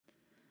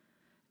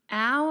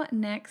Our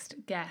next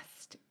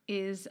guest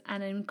is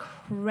an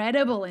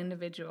incredible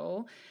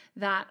individual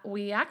that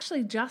we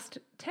actually just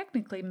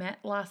technically met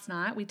last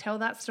night. We tell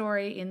that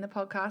story in the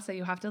podcast, so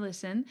you have to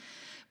listen.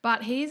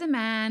 But he's a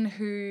man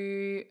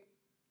who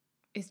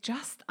is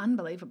just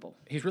unbelievable.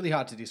 He's really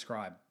hard to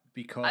describe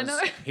because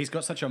he's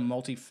got such a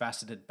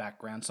multifaceted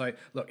background. So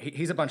look,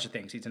 he's a bunch of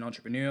things. He's an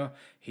entrepreneur.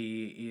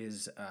 He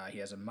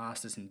has a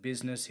master's in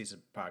business. He's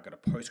got a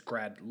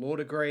post-grad law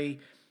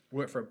degree.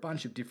 Worked for a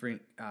bunch of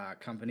different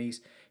companies.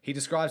 He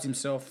describes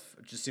himself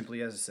just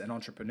simply as an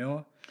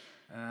entrepreneur.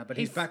 But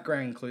his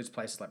background includes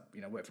places like,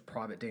 worked for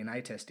private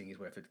DNA testing. He's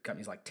worked for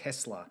companies like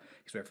Tesla.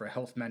 He's worked for a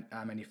health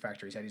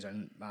manufacturer. He's had his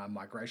own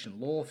migration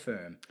law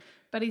firm.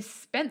 But he's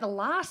spent the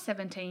last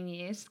 17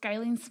 years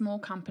scaling small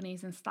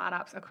companies and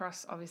startups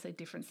across obviously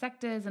different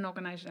sectors and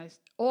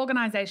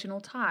organizational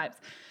types.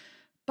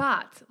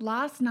 But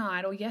last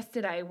night or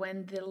yesterday,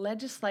 when the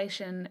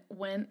legislation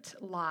went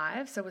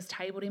live, so it was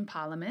tabled in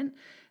Parliament,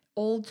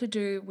 all to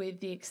do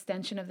with the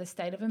extension of the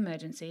state of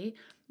emergency,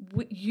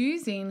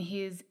 using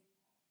his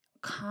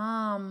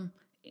calm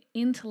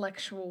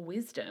intellectual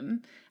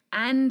wisdom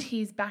and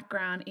his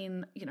background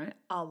in,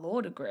 a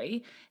law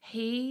degree,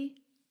 he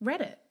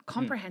read it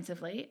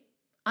comprehensively,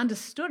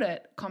 understood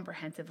it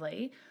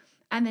comprehensively,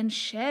 and then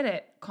shared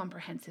it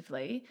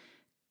comprehensively,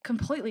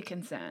 completely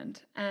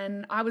concerned.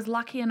 And we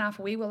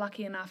were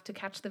lucky enough to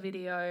catch the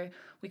video.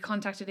 We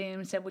contacted him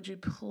and said, would you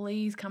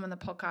please come on the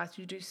podcast?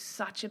 You do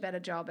such a better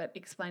job at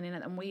explaining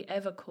it than we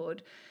ever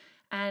could.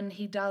 And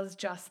he does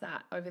just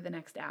that over the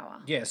next hour.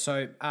 Yeah,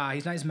 so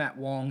his name's Matt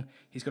Wong.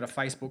 He's got a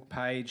Facebook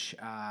page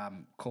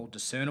called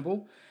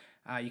Discernible.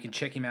 You can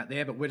check him out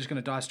there, but we're just going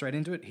to dive straight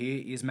into it.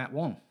 Here is Matt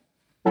Wong.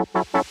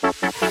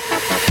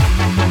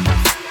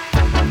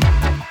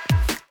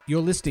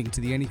 You're listening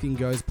to the Anything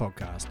Goes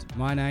podcast.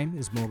 My name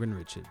is Morgan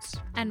Richards.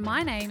 And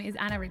my name is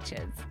Anna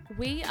Richards.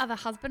 We are the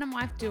husband and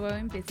wife duo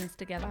in business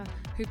together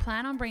who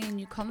plan on bringing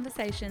you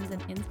conversations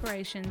and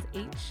inspirations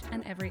each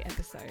and every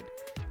episode.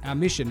 Our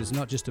mission is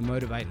not just to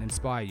motivate and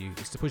inspire you,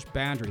 it's to push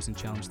boundaries and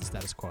challenge the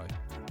status quo.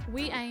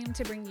 We aim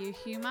to bring you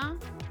humour,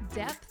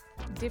 depth,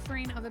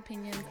 differing of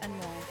opinions and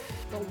more.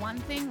 But one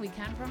thing we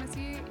can promise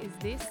you is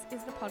this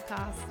is the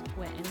podcast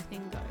where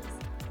anything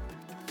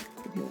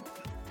goes.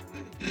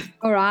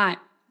 All right.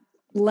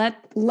 Let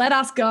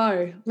us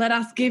go. Let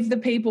us give the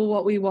people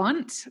what we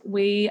want.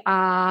 We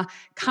are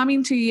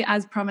coming to you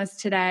as promised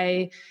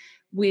today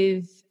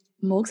with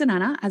Morgs and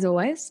Anna, as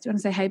always. Do you want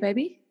to say hey,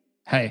 baby?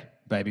 Hey,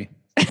 baby.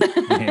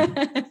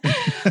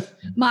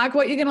 Mark,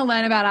 what you're going to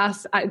learn about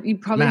us, you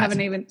probably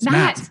haven't even...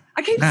 Matt.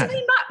 I keep saying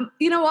Matt.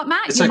 You know what,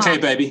 Matt? It's okay,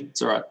 baby.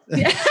 It's all right.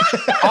 Yeah.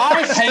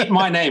 I hate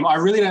my name. I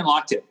really don't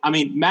like it. I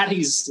mean, Matt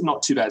is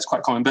not too bad. It's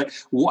quite common. But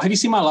have you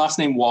seen my last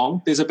name,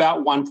 Wong? There's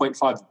about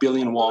 1.5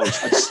 billion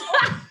Wongs.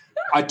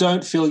 I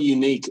don't feel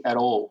unique at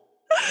all.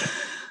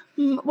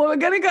 Well, we're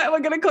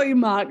gonna call you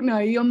Mark. No,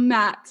 you're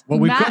Matt. Well,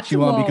 we've Matt got you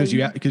Wong.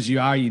 on because you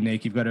are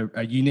unique. You've got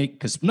a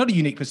unique, not a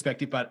unique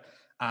perspective, but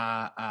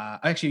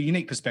actually a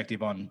unique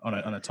perspective on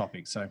a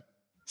topic.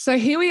 So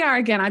here we are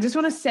again. I just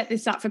want to set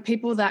this up for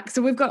people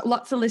so we've got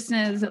lots of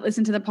listeners that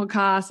listen to the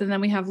podcast, and then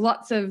we have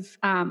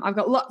I've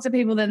got lots of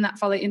people then that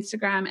follow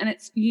Instagram, and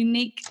it's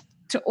unique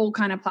to all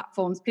kind of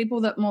platforms.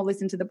 People that more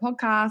listen to the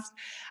podcast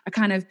are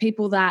kind of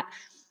people that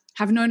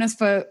have known us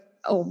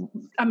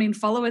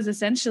followers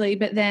essentially,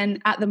 but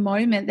then at the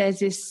moment there's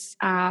this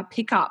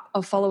pickup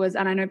of followers,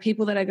 and I know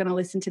people that are going to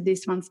listen to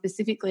this one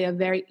specifically are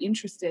very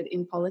interested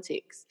in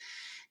politics.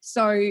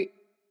 So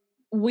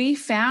we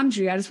found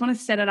you. I just want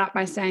to set it up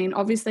by saying,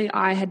 obviously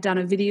I had done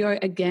a video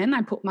again.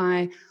 I put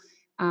my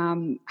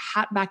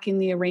hat back in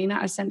the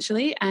arena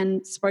essentially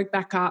and spoke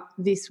back up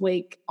this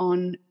week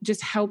on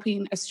just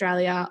helping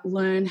Australia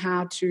learn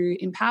how to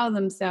empower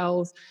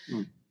themselves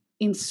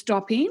in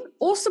stopping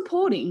or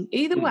supporting,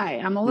 either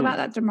way. I'm all about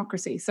that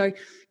democracy. So,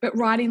 but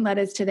writing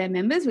letters to their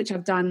members, which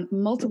I've done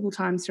multiple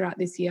times throughout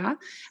this year,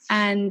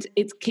 and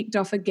it's kicked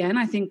off again.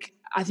 I think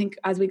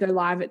as we go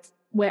live, it's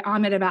where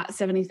I'm at about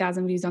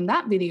 70,000 views on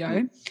that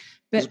video.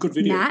 But it's a good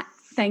video. Matt,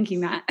 thank you,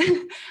 Matt.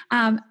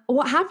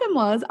 What happened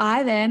was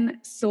I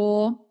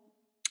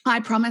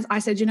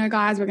said,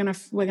 guys, we're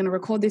gonna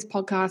record this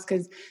podcast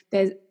because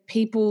there's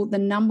people, the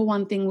number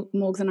one thing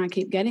Morgs and I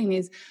keep getting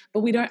is,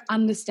 but we don't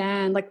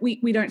understand, like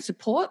we don't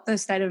support the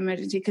state of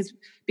emergency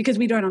because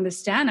we don't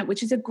understand it,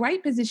 which is a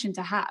great position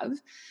to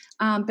have.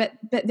 But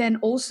then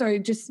also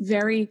just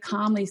very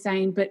calmly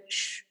saying, but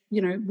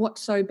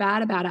what's so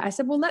bad about it? I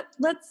said, well,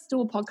 let's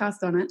do a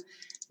podcast on it.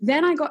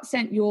 Then I got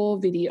sent your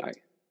video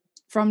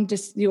from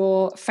just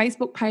your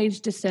Facebook page,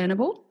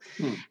 Discernible,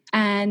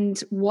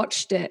 and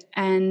watched it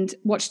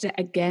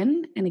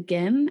again and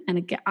again and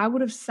again. I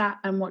would have sat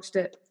and watched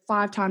it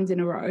 5 times in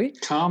a row.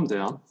 Calm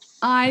down.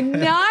 I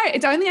know.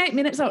 It's only 8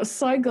 minutes, so it was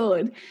so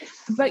good.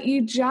 But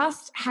you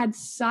just had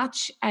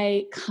such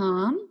a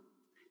calm,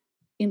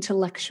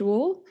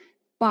 intellectual,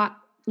 but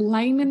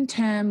layman's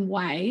term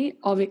way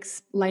of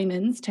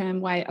explaining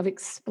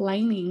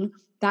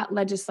that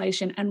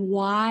legislation and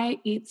why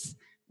it's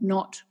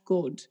not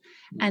good.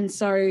 And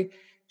so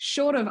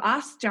short of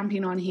us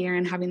jumping on here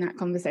and having that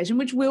conversation,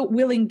 which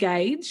we'll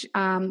engage,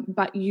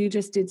 but you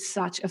just did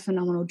such a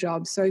phenomenal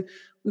job. So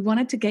we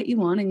wanted to get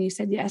you on and you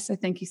said yes, so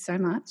thank you so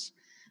much.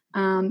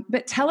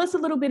 But tell us a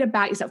little bit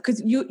about yourself,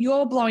 because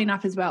you're blowing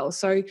up as well.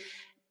 So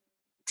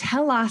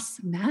tell us,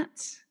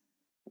 Matt,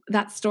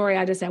 that story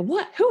I just said.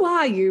 Who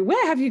are you?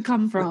 Where have you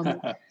come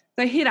from?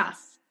 So hit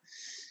us.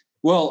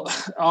 Well,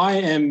 I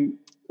am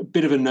a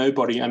bit of a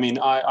nobody. I mean,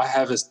 I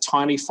have a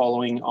tiny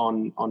following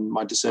on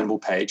my Discernible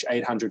page,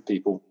 800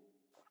 people.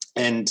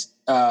 And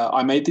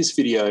I made this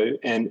video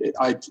and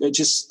I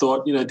just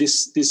thought,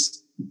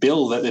 this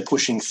bill that they're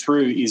pushing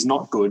through is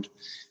not good,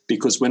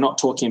 because we're not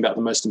talking about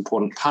the most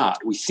important part.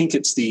 We think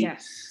it's the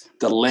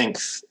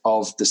length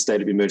of the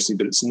state of emergency,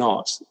 but it's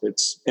not.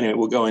 Anyway,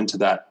 we'll go into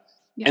that.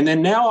 Yeah. And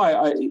then now,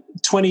 I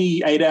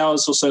 28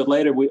 hours or so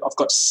later, I've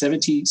got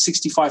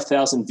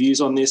 65,000 views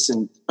on this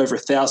and over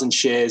 1,000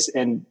 shares.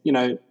 And,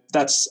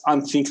 that's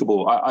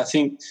unthinkable. I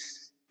think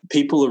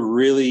people are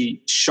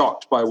really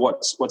shocked by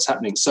what's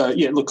happening. So,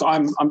 yeah, look,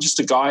 I'm just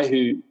a guy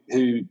who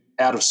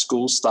out of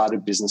school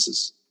started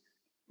businesses.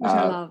 Which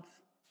I love.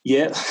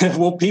 Yeah.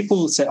 Well,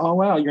 people say, oh,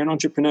 wow, you're an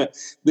entrepreneur.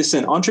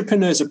 Listen,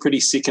 entrepreneurs are pretty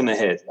sick in the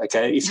head,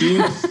 okay?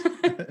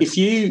 If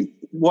you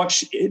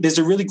watch, there's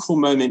a really cool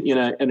moment in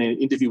an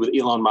interview with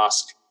Elon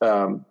Musk.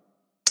 I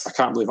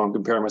can't believe I'm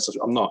comparing myself.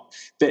 I'm not.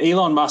 But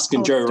Elon Musk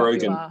and Joe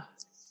Rogan.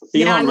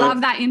 I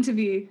love that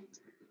interview.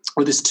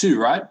 Well, there's two,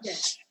 right?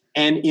 Yes.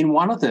 And in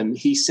one of them,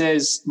 he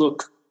says,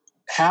 look,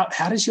 how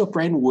does your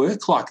brain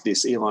work like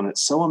this, Elon?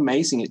 It's so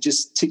amazing. It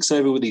just ticks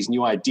over with these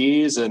new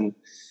ideas and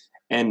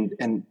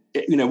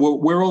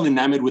we're all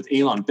enamored with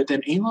Elon. But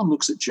then Elon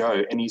looks at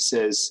Joe and he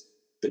says,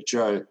 but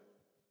Joe,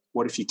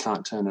 what if you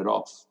can't turn it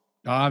off?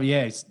 Oh,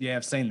 yeah. Yeah,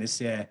 I've seen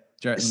this, yeah.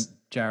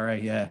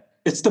 JRA, yeah.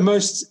 It's the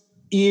most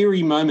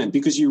eerie moment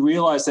because you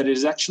realize that it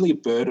is actually a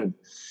burden.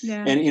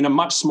 Yeah. And in a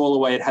much smaller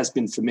way it has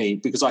been for me,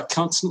 because I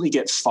constantly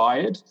get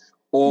fired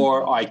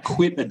or I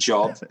quit a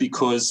job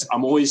because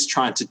I'm always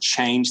trying to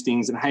change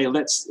things and, hey,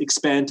 let's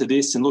expand to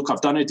this. And look,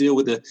 I've done a deal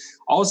with I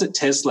was at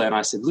Tesla and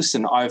I said,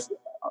 listen, it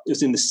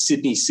was in the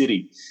Sydney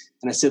city.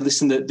 And I said,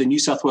 listen, the New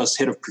South Wales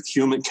head of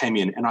procurement came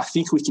in and I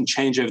think we can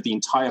change over the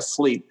entire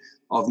fleet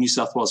of New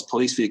South Wales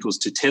police vehicles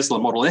to Tesla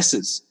Model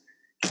S's.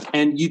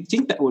 And you'd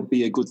think that would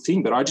be a good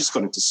thing, but I just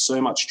got into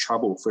so much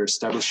trouble for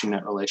establishing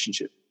that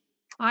relationship.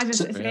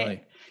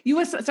 Really? You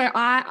were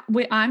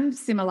I'm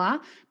similar,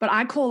 but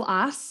I call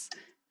us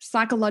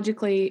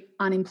psychologically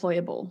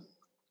unemployable.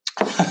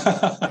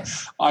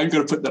 I'm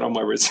going to put that on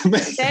my resume.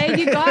 There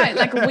you go.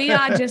 Like, we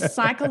are just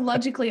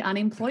psychologically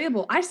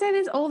unemployable. I say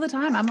this all the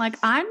time. I'm like,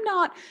 I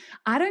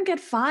don't get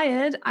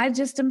fired. I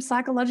just am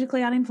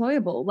psychologically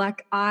unemployable.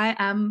 Like, I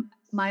am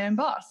my own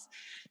boss.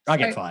 I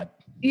get fired.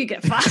 You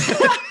get fired.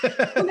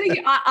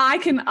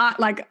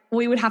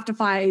 We would have to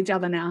fire each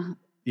other now.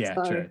 Yeah,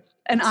 true.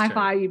 And I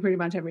fire you pretty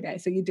much every day.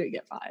 So you do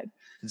get fired.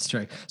 It's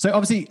true. So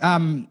obviously,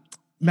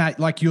 Matt,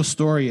 like your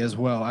story as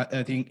well,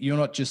 I think you're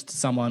not just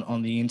someone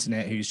on the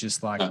internet who's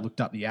just looked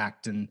up the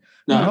act and,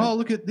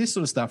 look at this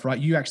sort of stuff, right?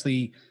 You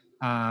actually,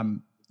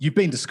 you've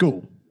been to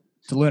school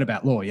to learn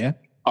about law, yeah?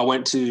 I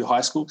went to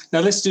high school. Now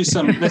let's do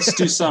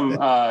some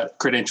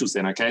credentials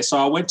then, okay? So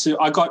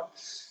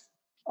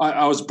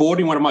I was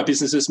bored in one of my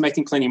businesses,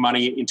 making plenty of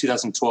money in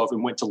 2012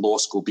 and went to law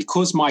school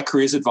because my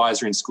careers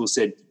advisor in school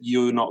said,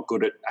 you're not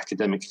good at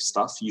academic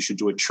stuff, you should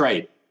do a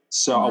trade.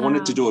 So I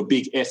wanted to do a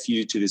big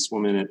FU to this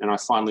woman and I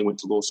finally went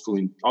to law school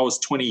I was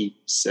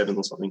 27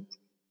 or something.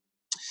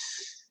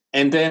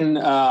 And then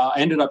I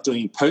ended up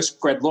doing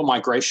postgrad law,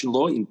 migration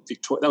law in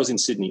Victoria. That was in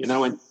Sydney. And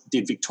then I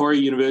did Victoria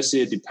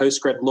University, I did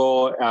postgrad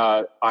law.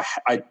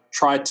 I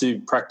tried to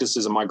practice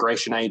as a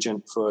migration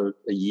agent for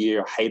a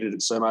year. I hated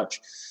it so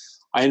much.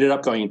 I ended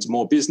up going into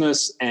more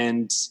business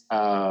and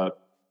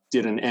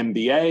did an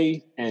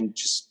MBA and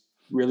just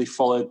really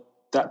followed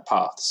that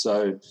path.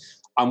 So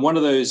I'm one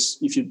of those,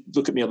 if you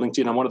look at me on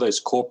LinkedIn, I'm one of those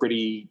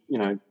corporate-y,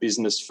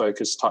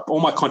 business-focused type. All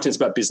my content's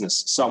about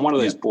business. So I'm one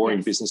of those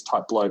boring business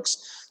type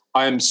blokes.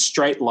 I am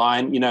straight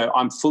line.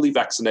 I'm fully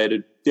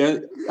vaccinated.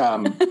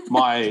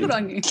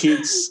 My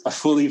kids are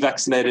fully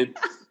vaccinated.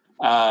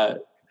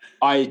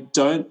 I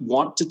don't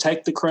want to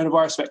take the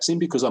coronavirus vaccine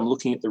because I'm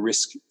looking at the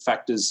risk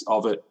factors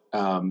of it.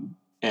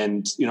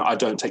 I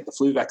don't take the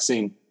flu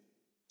vaccine.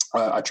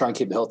 I try and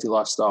keep a healthy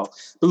lifestyle.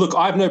 But look,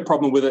 I have no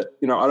problem with it.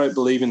 I don't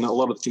believe in a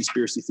lot of the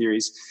conspiracy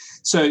theories.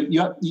 So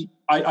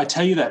I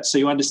tell you that so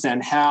you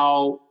understand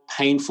how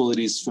painful it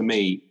is for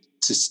me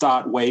to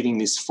start waving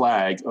this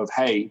flag of,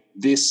 hey,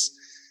 this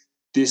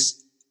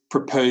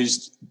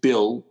proposed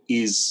bill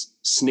is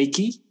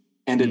sneaky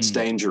and it's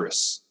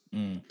dangerous.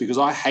 Because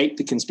I hate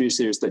the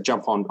conspiracy theorists that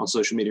jump on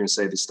social media and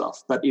say this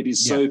stuff. But it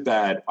is so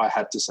bad, I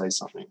had to say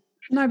something.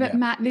 No, but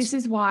Matt, this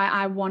is why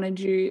I wanted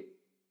you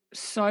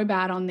so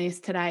bad on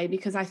this today,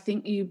 because I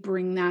think you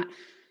bring that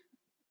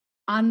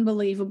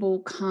unbelievable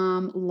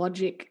calm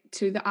logic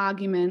to the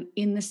argument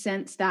in the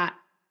sense that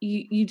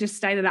you just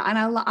stated it. And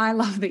I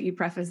love that you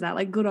preface that.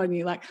 Like, good on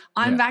you. Like,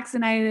 I'm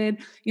vaccinated.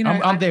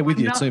 I'm there with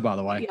you too, by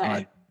the way.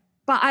 Yeah.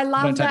 But I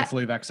love don't that. take a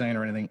flu vaccine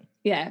or anything.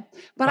 Yeah.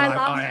 But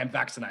I am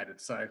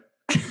vaccinated, so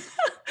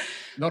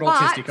not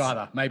autistic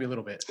either. Maybe a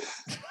little bit.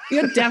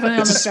 You're definitely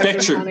on the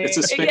spectrum, honey. It's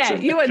a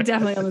spectrum. Yeah, you are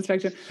definitely on the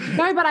spectrum.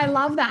 No, but I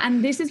love that.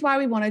 And this is why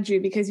we wanted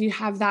you, because you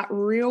have that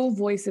real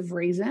voice of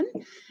reason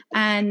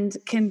and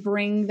can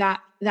bring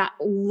that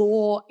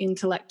law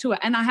intellect to it.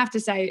 And I have to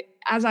say,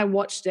 as I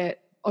watched it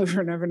over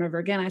and over and over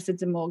again, I said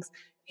to Morgs,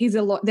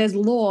 there's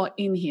law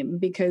in him,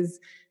 because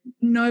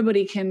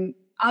nobody can,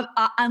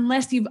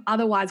 unless you've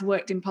otherwise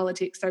worked in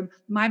politics. So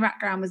my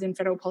background was in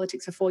federal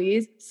politics for 4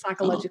 years,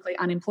 psychologically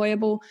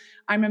unemployable.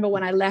 I remember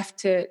when I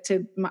left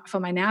for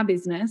my now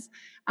business,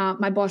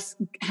 my boss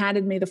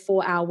handed me the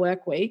 4-hour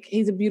work week.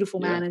 He's a beautiful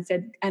man and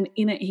said, and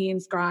in it he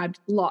inscribed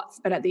lots,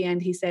 but at the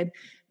end he said,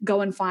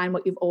 go and find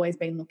what you've always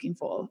been looking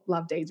for.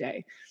 Love,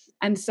 DJ.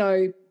 And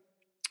so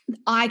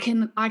I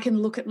can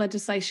look at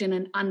legislation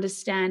and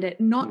understand it,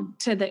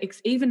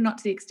 even not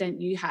to the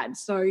extent you had.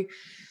 So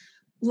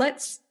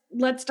let's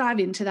dive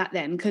into that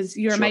then, because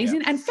you're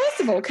amazing. Yeah. And first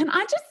of all, can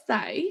I just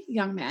say,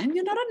 young man,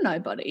 you're not a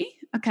nobody,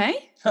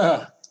 okay?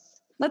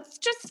 Let's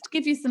just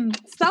give you some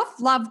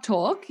self-love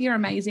talk. You're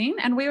amazing.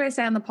 And we always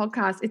say on the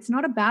podcast, it's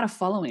not about a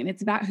following.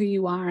 It's about who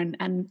you are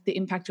and the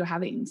impact you're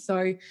having.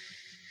 So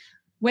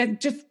we're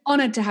just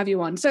honoured to have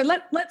you on. So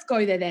let's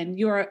go there then.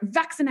 You're a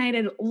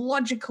vaccinated,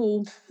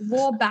 logical,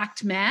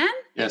 law-backed man.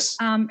 Yes.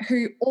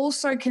 Who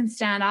also can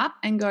stand up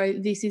and go,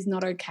 this is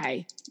not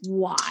okay.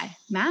 Why?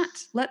 Matt,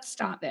 let's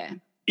start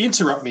there.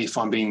 Interrupt me if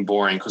I'm being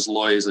boring, because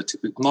lawyers are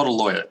not a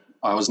lawyer.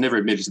 I was never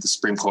admitted to the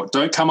Supreme Court.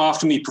 Don't come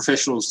after me,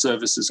 Professional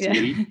Services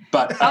Committee.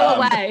 But go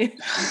away.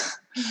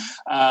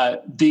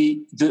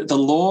 The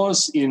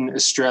laws in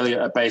Australia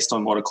are based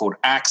on what are called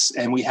acts,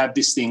 and we have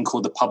this thing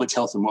called the Public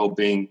Health and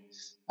Wellbeing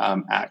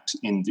Act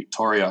in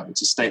Victoria.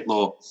 It's a state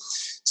law.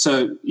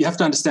 So you have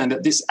to understand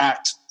that this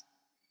act,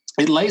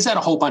 it lays out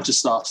a whole bunch of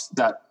stuff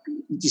that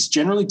is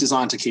generally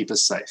designed to keep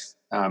us safe.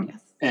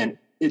 And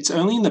it's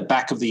only in the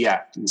back of the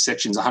Act, in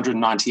sections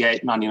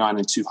 198, 99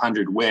 and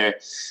 200, where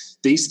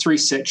these 3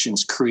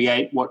 sections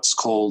create what's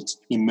called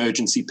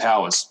emergency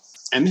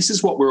powers. And this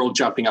is what we're all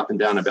jumping up and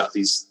down about,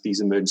 these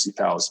emergency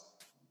powers.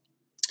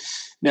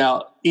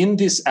 Now, in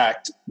this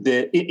Act,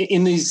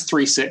 in these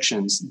 3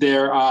 sections,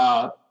 there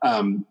are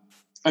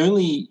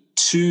only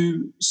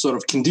 2 sort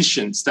of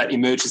conditions that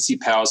emergency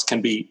powers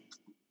can be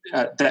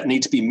that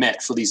need to be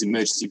met for these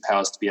emergency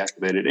powers to be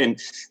activated.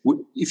 And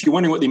if you're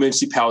wondering what the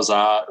emergency powers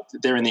are,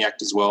 they're in the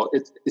Act as well.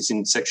 It's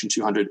in Section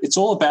 200. It's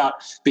all about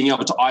being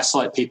able to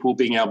isolate people,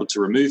 being able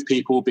to remove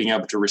people, being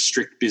able to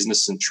restrict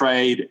business and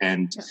trade,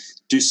 and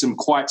do some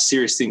quite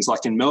serious things.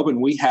 Like in Melbourne,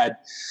 we had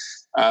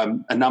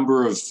a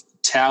number of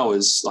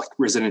towers, like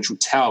residential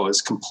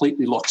towers,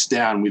 completely locked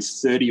down with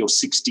 30 or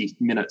 60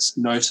 minutes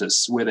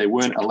notice, where they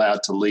weren't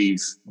allowed to leave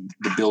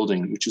the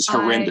building, which is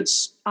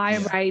horrendous. I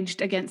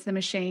raged against the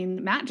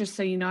machine, Matt, just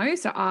so you know.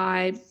 So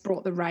I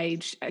brought the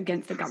rage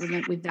against the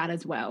government with that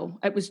as well.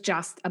 It was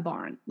just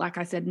abhorrent. Like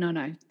I said,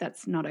 no,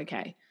 that's not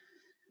okay.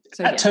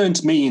 So, that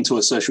turned me into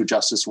a social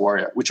justice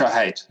warrior, which I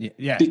hate.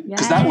 Yeah.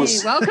 Because that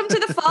was... Welcome to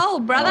the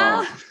fold,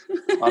 brother.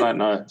 I don't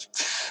know.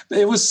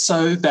 It was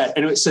so bad.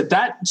 Anyway, so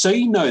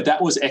that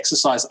was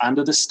exercised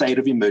under the state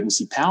of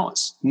emergency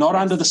powers, not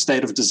under the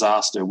state of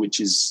disaster, which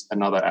is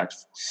another act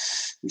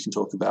we can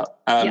talk about.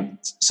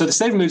 So the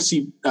state of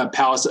emergency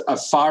powers are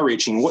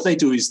far-reaching. What they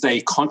do is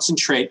they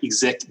concentrate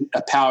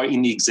power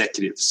in the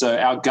executive. So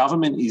our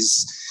government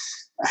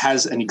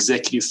has an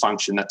executive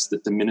function. That's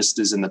the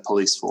ministers and the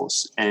police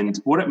force. And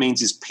what it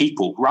means is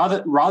people,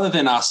 rather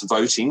than us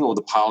voting or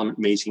the parliament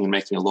meeting and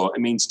making a law,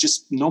 it means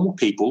just normal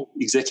people,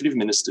 executive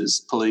ministers,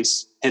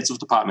 police, heads of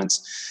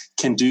departments,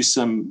 can do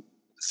some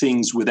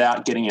things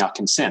without getting our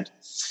consent.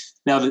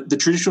 Now, the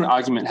traditional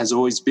argument has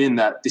always been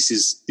that this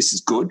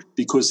is good,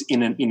 because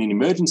in an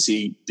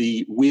emergency,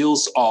 the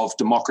wheels of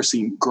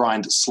democracy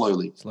grind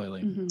slowly.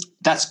 Mm-hmm.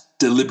 That's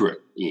deliberate.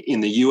 In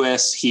the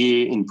US,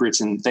 here in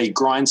Britain, they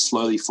grind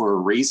slowly for a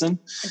reason.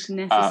 It's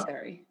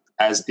necessary.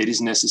 As it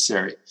is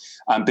necessary.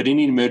 But in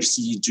an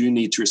emergency, you do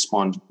need to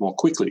respond more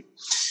quickly.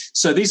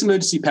 So these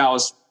emergency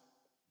powers,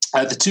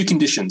 the 2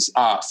 conditions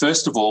are,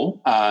 first of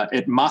all,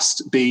 it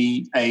must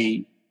be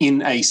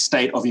in a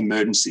state of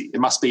emergency. It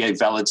must be a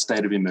valid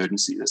state of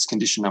emergency. That's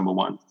condition number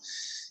 1.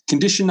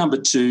 Condition number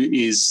 2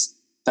 is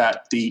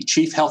that the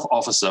chief health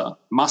officer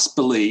must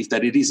believe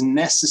that it is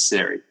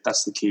necessary,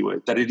 that's the key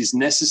word, that it is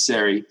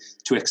necessary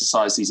to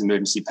exercise these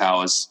emergency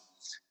powers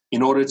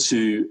in order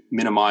to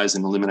minimise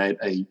and eliminate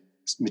a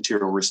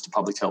material risk to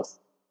public health.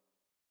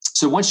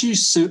 So once you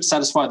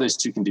satisfy those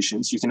 2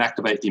 conditions, you can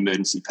activate the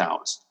emergency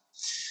powers.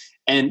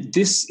 And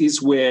this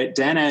is where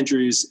Dan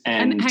Andrews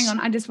and hang on,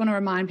 I just want to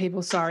remind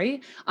people,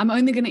 sorry, I'm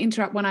only going to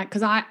interrupt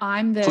because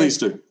I'm the... Please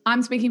do.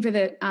 I'm speaking for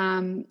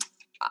the...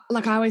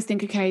 like I always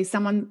think, okay,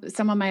 someone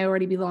may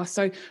already be lost.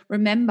 So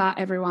remember,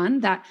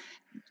 everyone, that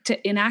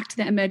to enact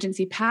the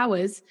emergency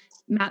powers,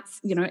 Matt's,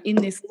 in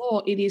this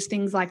law, it is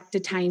things like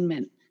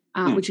detainment,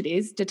 which it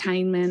is,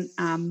 detainment,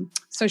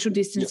 social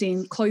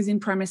distancing,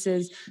 closing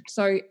premises.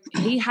 So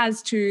he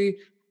has to,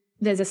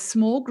 there's a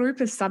small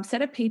group, a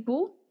subset of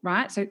people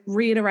right? So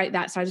reiterate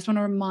that. So I just want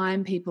to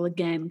remind people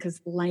again,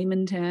 because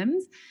layman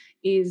terms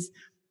is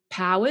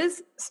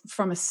powers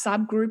from a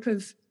subgroup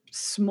of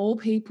small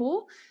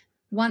people.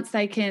 Once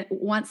they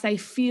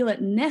feel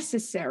it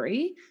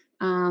necessary,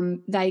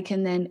 they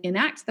can then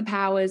enact the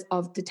powers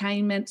of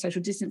detainment,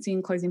 social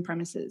distancing, closing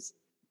premises.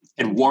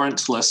 And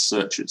warrantless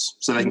searches.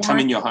 So they can come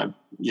in your home.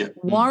 Yeah.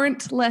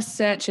 Warrantless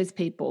searches,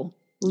 people.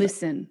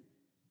 Listen.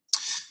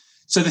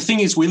 So the thing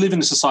is, we live in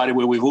a society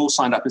where we've all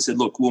signed up and said,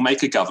 look, we'll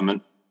make a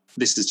government.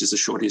 This is just a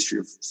short history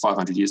of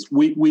 500 years.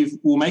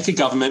 We'll make a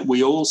government.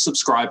 We all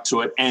subscribe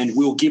to it, and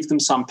we'll give them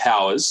some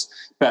powers,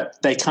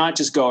 but they can't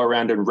just go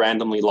around and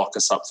randomly lock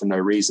us up for no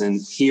reason.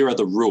 Here are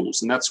the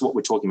rules. And that's what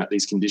we're talking about,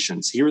 these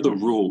conditions. Here are the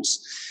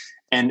rules.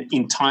 And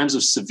in times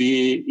of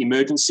severe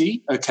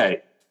emergency,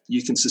 okay,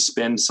 you can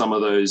suspend some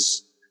of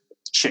those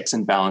checks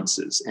and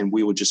balances, and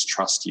we will just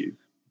trust you.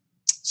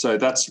 So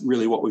that's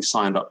really what we've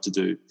signed up to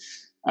do.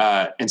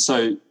 And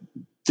so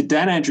the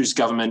Dan Andrews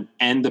government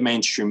and the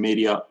mainstream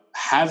media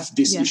have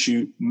this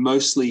issue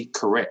mostly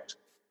correct.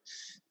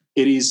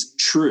 It is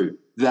true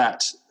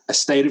that a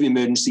state of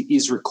emergency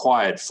is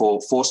required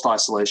for forced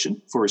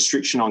isolation, for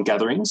restriction on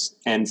gatherings,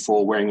 and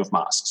for wearing of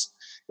masks.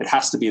 It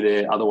has to be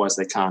there, otherwise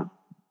they can't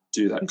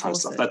do that kind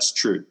of stuff. That's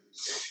true.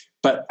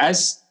 But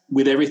as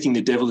with everything,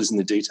 the devil is in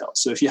the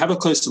details. So if you have a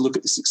closer look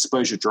at this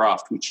exposure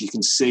draft, which you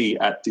can see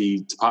at the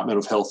Department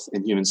of Health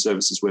and Human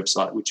Services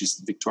website, which is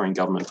the Victorian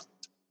government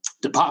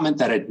department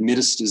that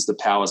administers the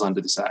powers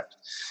under this act,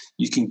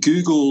 you can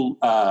Google,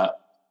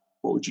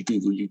 what would you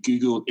Google? You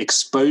Google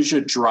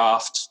exposure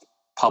draft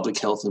Public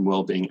Health and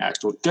Wellbeing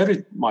Act, or go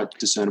to my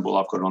discernible,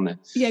 I've got it on there.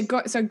 Yeah,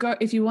 go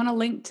if you want to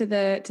link to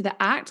the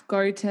act,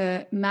 go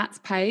to Matt's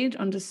page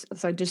on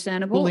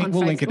discernible. We'll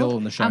link it all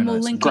in the show notes. And we'll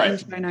link it in the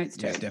show notes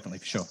too. Yeah, definitely,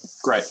 for sure.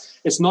 Great.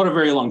 It's not a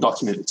very long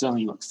document. It's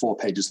only like 4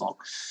 pages long.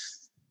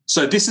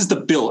 So this is the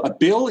bill. A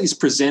bill is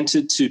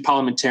presented to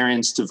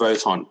parliamentarians to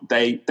vote on.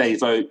 They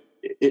vote.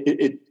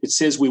 It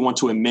says we want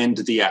to amend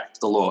the act,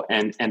 the law,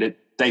 and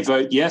they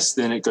vote yes,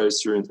 then it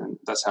goes through, and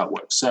that's how it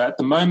works. So at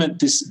the moment,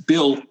 this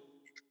bill,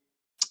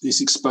 this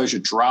exposure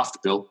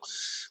draft bill,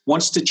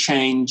 wants to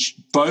change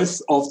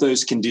both of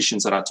those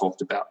conditions that I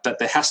talked about, that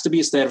there has to be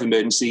a state of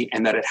emergency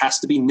and that it has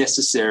to be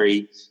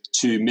necessary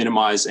to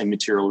minimise a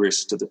material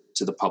risk to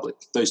the public,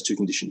 those two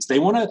conditions. They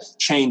want to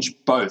change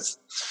both.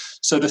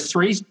 So the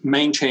 3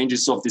 main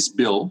changes of this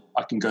bill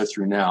I can go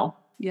through now.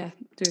 Yeah,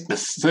 do. The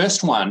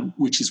first one,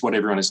 which is what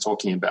everyone is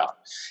talking about,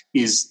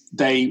 is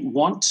they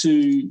want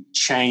to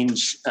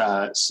change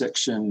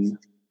section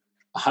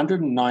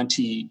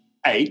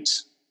 198,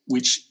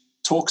 which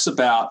talks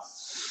about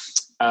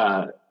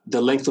the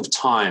length of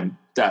time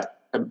that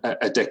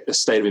a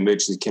state of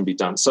emergency can be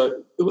done.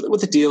 So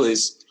what the deal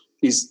is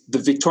the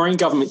Victorian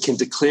government can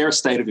declare a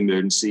state of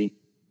emergency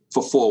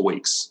for 4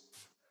 weeks.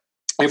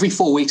 Every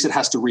 4 weeks it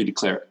has to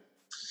redeclare it.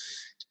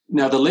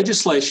 Now, the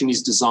legislation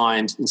is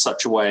designed in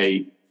such a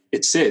way,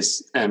 it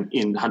says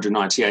in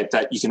 198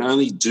 that you can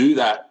only do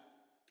that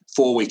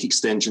 4-week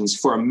extensions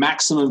for a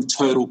maximum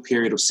total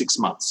period of 6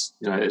 months.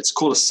 You know, it's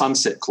called a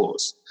sunset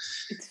clause.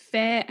 It's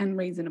fair and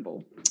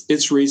reasonable.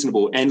 It's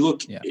reasonable. And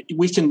look,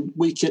 we can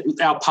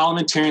our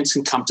parliamentarians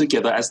can come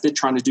together as they're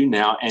trying to do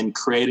now and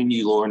create a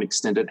new law and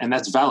extend it, and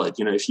that's valid.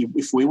 You know,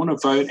 if we want to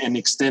vote and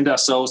extend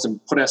ourselves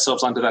and put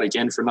ourselves under that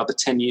again for another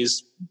 10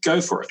 years, go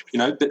for it. You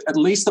know, but at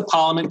least the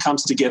parliament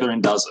comes together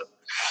and does it.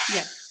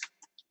 Yeah.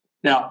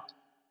 Now,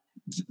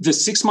 the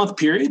 6-month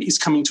period is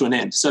coming to an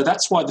end. So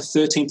that's why the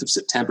 13th of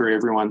September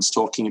everyone's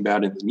talking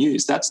about in the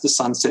news. That's the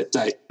sunset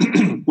date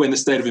when the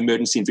state of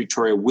emergency in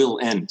Victoria will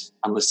end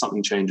unless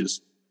something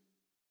changes.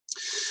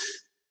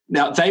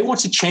 Now, they want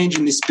to change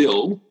in this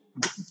bill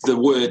the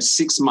word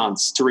 6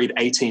 months to read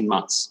 18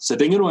 months. So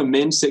they're going to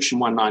amend section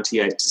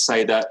 198 to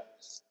say that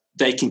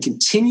they can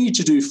continue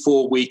to do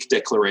 4-week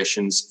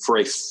declarations for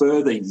a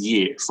further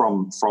year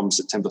from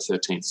September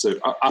 13th, so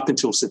up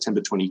until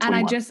September 2021.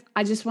 And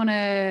I just want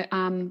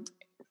to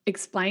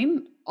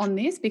explain on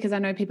this, because I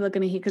know people are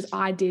going to hear, because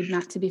I did,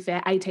 Matt, to be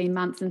fair, 18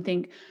 months and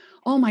think,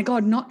 oh my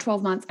God, not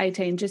 12 months,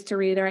 18, just to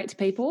reiterate to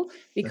people,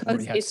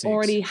 because it's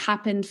already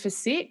happened for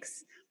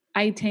 6.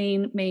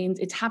 18 means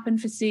it's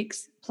happened for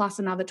 6 plus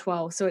another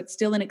 12. So it's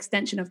still an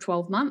extension of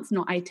 12 months,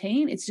 not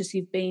 18. It's just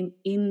you've been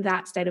in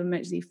that state of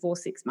emergency for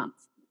 6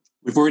 months.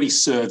 We've already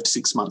served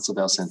 6 months of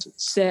our sentence.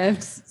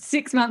 Served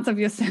 6 months of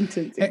your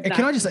sentence. Exactly. And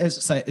can I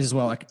just say as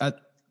well, like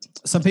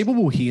some people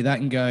will hear that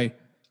and go,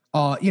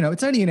 oh, you know,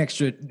 it's only an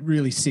extra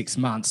really 6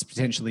 months,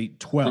 potentially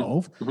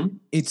 12. Mm-hmm.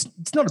 It's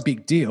not a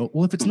big deal.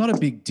 Well, if it's not a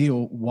big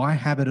deal, why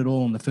have it at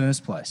all in the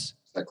first place?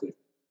 Exactly.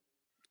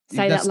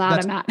 Say that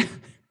louder, Matt.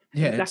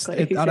 Yeah,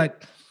 exactly.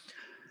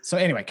 So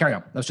anyway, carry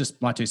on. That's just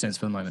my 2 cents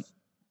for the moment.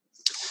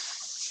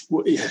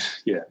 Well,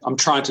 yeah. I'm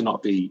trying to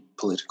not be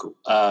political.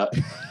 So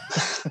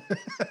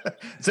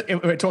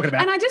we're talking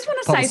about. And I just want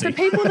to say, for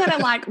people that are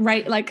like,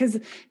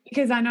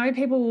 because I know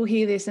people will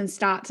hear this and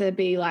start to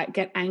be like,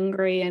 get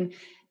angry, and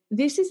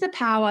this is the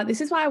power.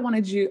 This is why I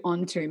wanted you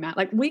on too, Matt.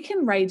 Like, we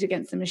can rage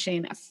against the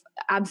machine,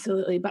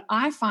 absolutely, but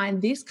I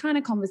find this kind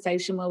of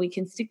conversation where we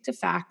can stick to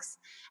facts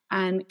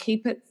and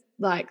keep it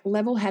like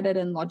level-headed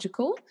and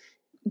logical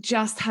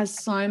just has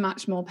so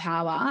much more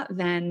power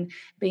than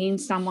being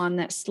someone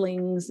that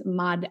slings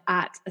mud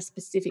at a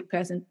specific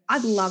person.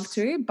 I'd love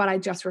to, but I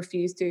just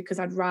refuse to because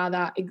I'd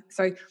rather.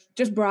 So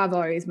just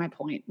bravo is my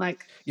point.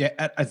 Like,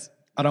 yeah,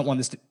 I don't want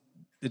this to.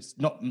 It's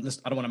not.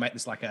 I don't want to make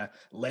this like a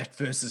left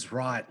versus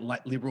right,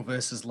 like Liberal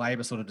versus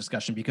Labor sort of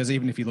discussion, because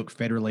even if you look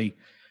federally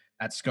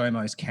at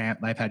ScoMo's camp,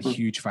 they've had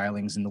huge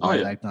failings in the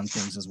way they've done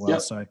things as well.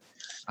 Yep. So,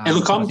 and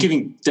look, I'm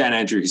giving Dan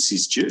Andrews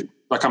his due.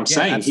 Like I'm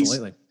saying,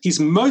 he's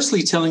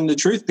mostly telling the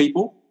truth,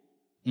 people.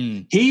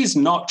 He is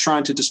not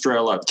trying to destroy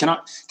our life. Can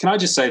I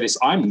just say this?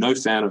 I'm no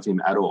fan of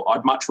him at all.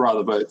 I'd much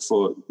rather vote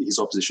for his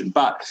opposition.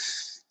 But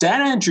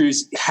Dan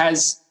Andrews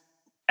has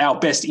our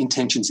best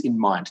intentions in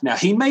mind. Now,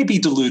 he may be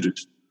deluded,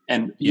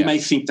 and you may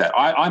think that.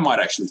 I might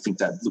actually think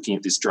that looking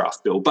at this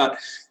draft bill, but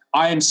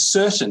I am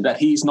certain that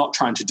he's not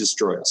trying to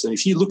destroy us. And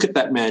if you look at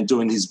that man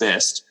doing his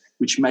best,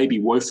 which may be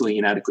woefully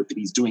inadequate, but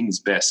he's doing his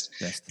best.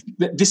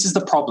 This is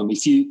the problem.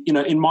 If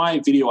in my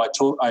video,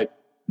 I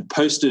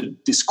posted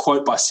this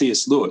quote by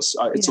C.S. Lewis.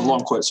 It's a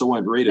long quote, so I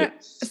won't read it.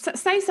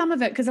 Say some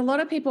of it, because a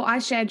lot of people, I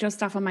shared your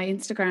stuff on my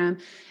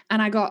Instagram,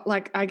 and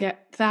I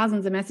get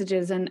thousands of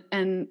messages,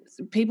 and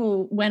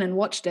people went and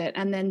watched it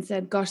and then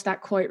said, gosh,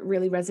 that quote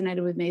really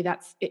resonated with me.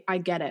 That's it, I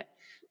get it.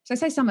 So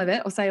say some of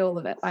it or say all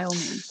of it, by all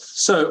means.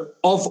 So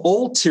of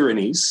all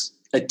tyrannies,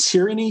 a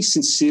tyranny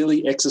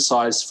sincerely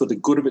exercised for the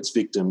good of its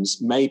victims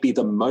may be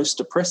the most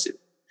oppressive.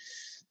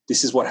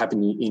 This is what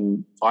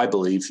happened I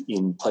believe,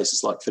 in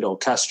places like Fidel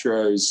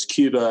Castro's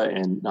Cuba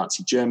and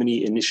Nazi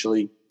Germany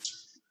initially.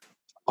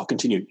 I'll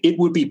continue. It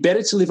would be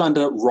better to live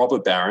under robber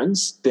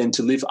barons than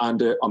to live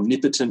under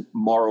omnipotent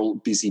moral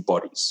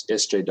busybodies,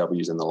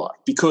 SJWs and the like,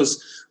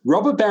 because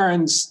robber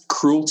barons'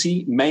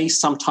 cruelty may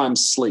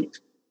sometimes sleep.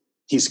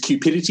 His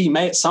cupidity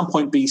may at some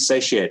point be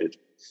satiated.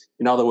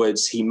 In other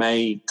words, he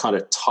may kind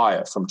of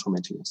tire from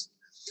tormenting us.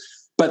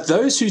 But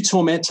those who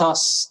torment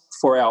us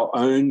for our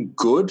own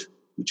good,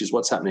 which is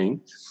what's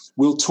happening,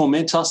 will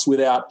torment us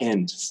without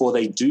end, for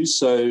they do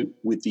so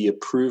with the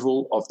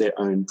approval of their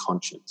own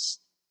conscience.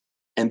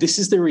 And this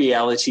is the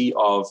reality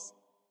of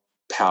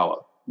power,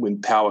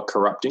 when power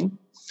corrupting.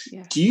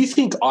 Yeah. Do you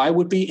think I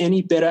would be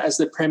any better as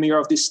the premier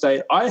of this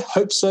state? I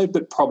hope so,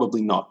 but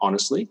probably not,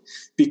 honestly,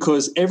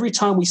 because every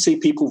time we see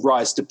people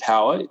rise to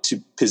power,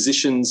 to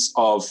positions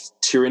of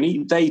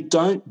tyranny, they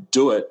don't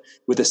do it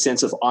with a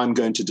sense of I'm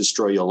going to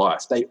destroy your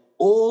life. They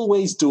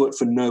always do it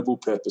for noble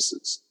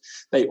purposes.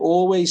 They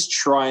always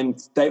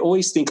they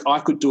always think I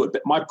could do it,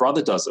 but my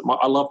brother does it.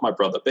 I love my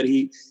brother, but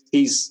he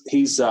has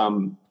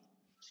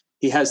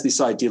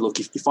this idea, look,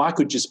 if I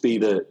could just be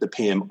the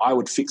PM, I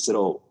would fix it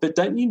all. But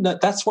don't you know,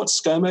 that's what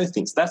ScoMo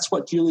thinks. That's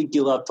what Julie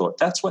Gillard thought.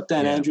 That's what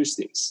Dan Andrews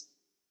thinks.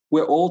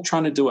 We're all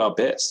trying to do our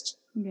best.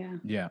 Yeah.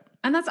 Yeah.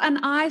 And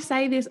I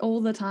say this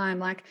all the time.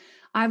 Like,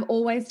 I've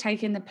always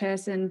taken the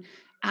person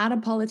out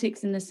of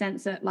politics in the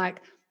sense that,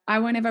 like, I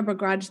won't ever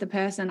begrudge the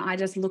person. I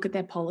just look at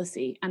their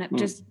policy, and it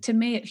just, to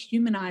me, it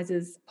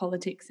humanizes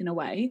politics in a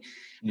way,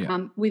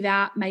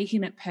 without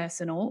making it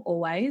personal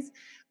always.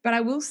 But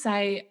I will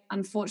say,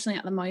 unfortunately,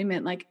 at the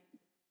moment, like,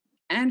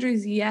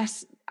 Andrews,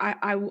 yes,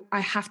 I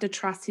have to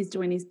trust he's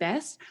doing his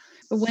best.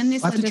 But when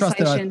this I have to trust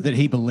that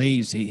he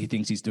believes he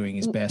thinks he's doing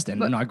his best.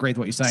 And I agree with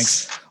what you're saying.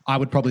 I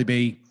would probably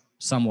be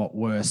somewhat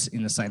worse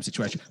in the same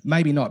situation.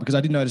 Maybe not, because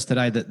I did notice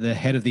today that the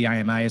head of the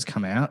AMA has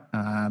come out,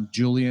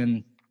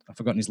 Julian, I've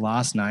forgotten his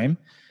last name.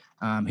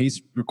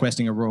 He's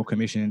requesting a royal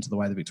commission into the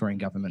way the Victorian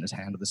government has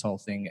handled this whole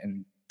thing.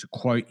 And to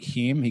quote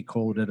him, he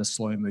called it a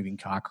slow-moving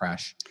car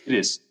crash. It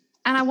is.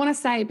 And I want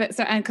to say,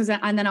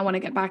 and then I want to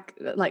get back,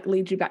 like,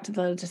 lead you back to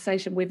the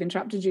legislation. We've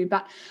interrupted you,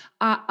 but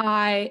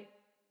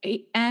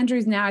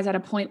Andrews now is at a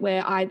point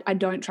where I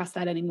don't trust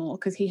that anymore,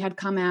 because he had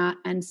come out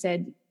and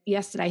said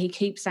yesterday, he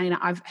keeps saying it,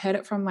 I've heard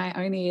it from my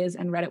own ears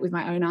and read it with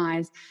my own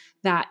eyes,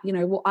 that,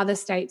 other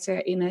states are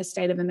in a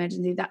state of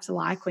emergency. That's a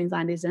lie.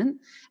 Queensland isn't.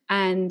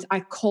 And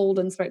I called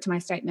and spoke to my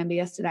state member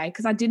yesterday,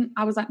 because I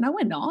was like, no,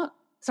 we're not.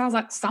 So I was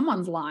like,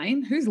 someone's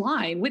lying. Who's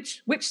lying?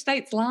 Which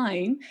state's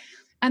lying?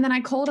 And then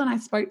I called and I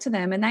spoke to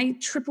them, and they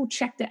triple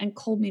checked it and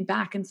called me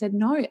back and said,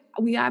 no,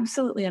 we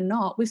absolutely are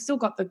not. We've still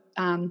got we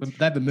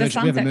have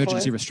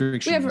emergency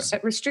restrictions. We have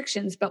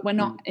restrictions, but we're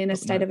not in a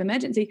state of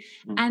emergency.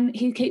 And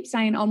he keeps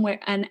saying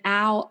and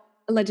our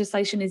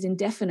legislation is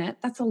indefinite.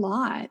 That's a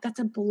lie.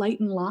 That's a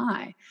blatant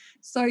lie.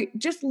 So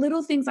just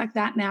little things like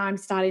that now I'm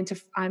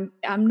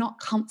not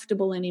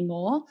comfortable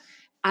anymore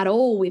at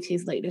all with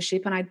his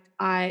leadership. And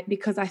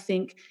because I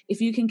think if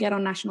you can get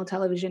on national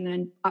television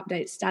and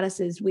update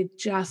statuses with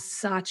just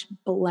such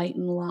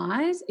blatant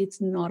lies,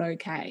 it's not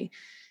okay.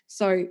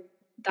 So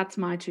that's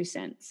my 2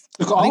 cents.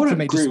 Look, I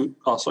would agree.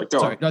 Sorry,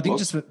 go on. No, I think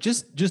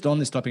just on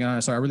this topic,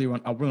 I really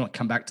want to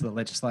come back to the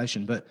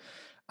legislation, but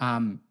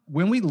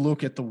when we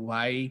look at the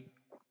way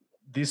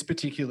this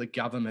particular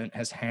government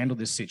has handled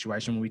this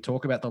situation, when we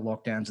talk about the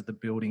lockdowns of the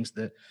buildings,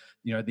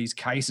 these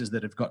cases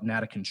that have gotten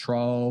out of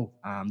control,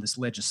 this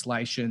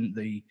legislation,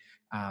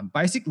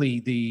 basically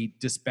the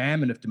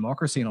disbandment of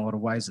democracy in a lot of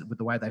ways with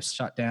the way they've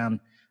shut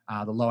down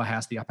the lower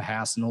house, the upper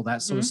house, and all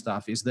that sort of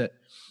stuff, is that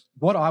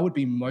what I would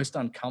be most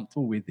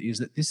uncomfortable with is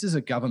that this is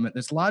a government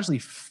that's largely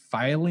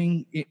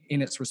failing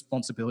in its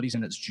responsibilities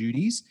and its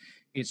duties.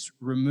 It's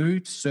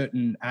removed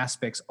certain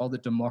aspects of the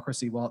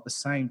democracy while at the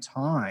same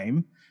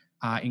time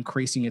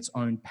increasing its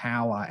own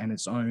power and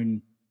its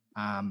own,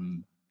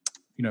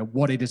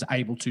 what it is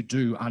able to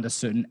do under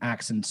certain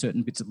acts and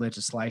certain bits of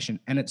legislation.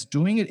 And it's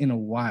doing it in a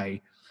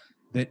way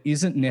that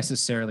isn't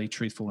necessarily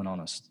truthful and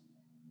honest.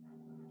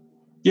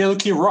 Yeah,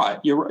 look, you're right.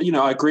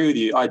 I agree with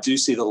you. I do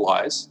see the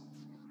lies,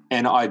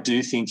 and I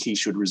do think he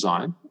should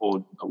resign,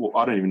 or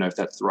I don't even know if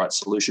that's the right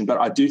solution, but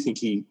I do think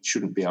he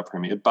shouldn't be our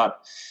premier.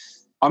 But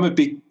I'm a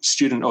big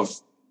student of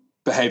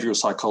behavioral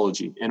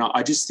psychology, and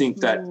I just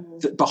think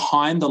that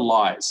behind the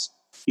lies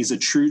is a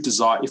true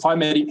desire. If I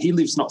met him, he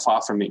lives not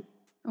far from me.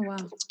 Oh, wow.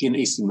 In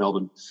eastern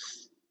Melbourne.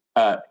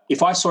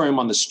 If I saw him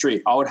on the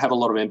street, I would have a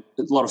lot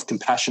of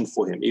compassion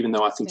for him, even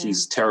though I think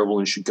he's terrible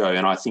and should go,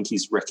 and I think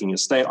he's wrecking a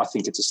state. I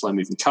think it's a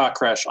slow-moving car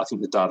crash. I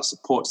think the data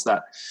supports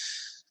that.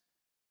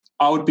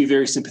 I would be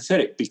very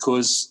sympathetic,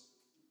 because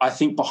I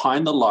think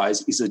behind the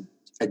lies is a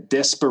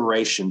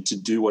desperation to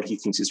do what he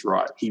thinks is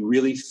right. He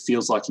really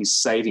feels like he's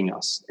saving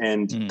us,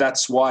 and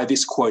that's why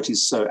this quote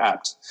is so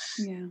apt,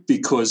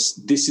 because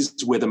this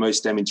is where the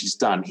most damage is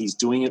done. He's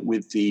doing it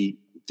with the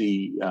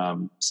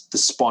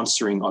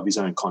sponsoring of his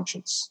own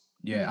conscience.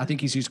 Yeah, I think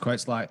he's used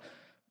quotes like,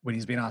 when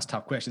he's been asked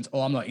tough questions,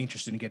 I'm not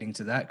interested in getting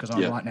into that because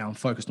I'm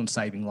focused on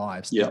saving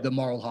lives. Yeah. The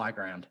moral high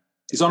ground.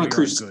 He's on a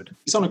crusade.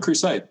 He's on a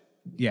crusade.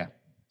 Yeah.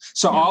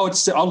 So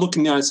I'll look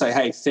in there and say,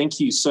 hey, thank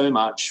you so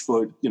much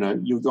for,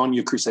 you're on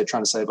your crusade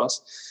trying to save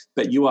us,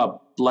 but you are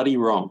bloody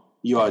wrong.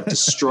 You are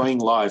destroying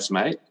lives,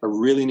 mate. I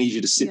really need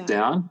you to sit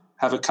down,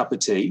 have a cup of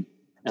tea,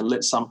 and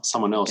let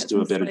someone else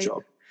do a better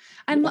job.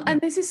 And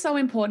this is so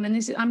important,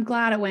 and I'm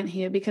glad it went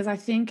here, because I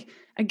think,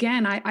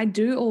 again, I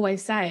do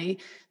always say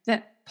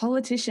that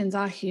politicians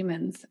are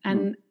humans,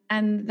 and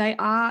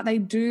they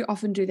do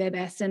often do their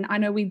best. And I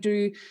know we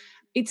do.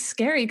 It's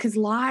scary because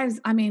lives,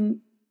 I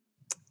mean,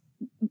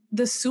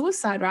 the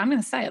suicide rate, I'm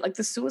going to say it, like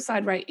the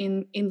suicide rate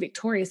in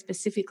Victoria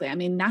specifically, I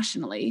mean,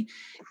 nationally,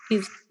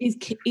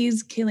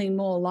 is killing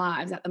more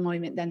lives at the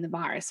moment than the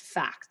virus.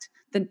 Fact.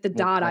 The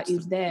data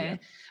is there.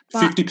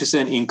 Yeah.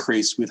 50%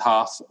 increase with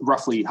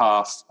roughly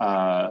half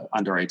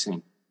under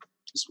 18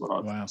 is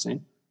what I've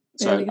seen.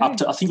 So I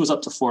think it was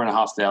up to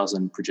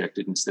 4,500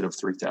 projected instead of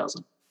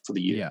 3,000 for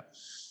the year.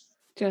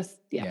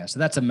 Yeah. So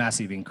that's a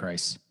massive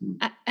increase.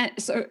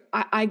 So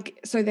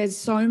so there's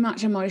so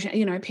much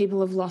emotion. People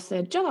have lost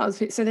their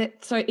jobs.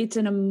 So it's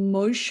an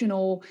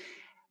emotional,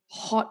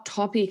 hot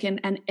topic,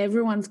 and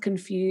everyone's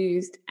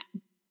confused.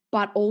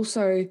 But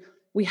also,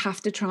 we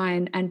have to try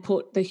and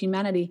put the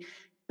humanity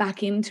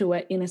back into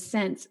it, in a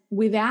sense,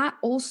 without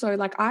also,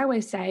 like I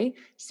always say,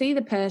 see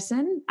the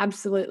person,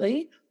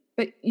 absolutely,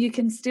 but you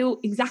can still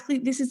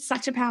this is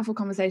such a powerful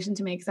conversation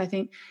to me, because I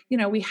think,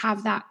 we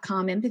have that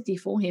calm empathy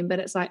for him, but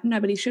it's like,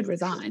 nobody should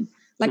resign.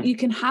 Like, you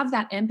can have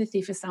that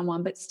empathy for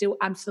someone, but still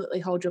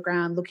absolutely hold your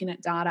ground, looking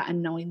at data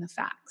and knowing the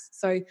facts.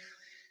 So,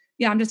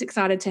 I'm just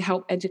excited to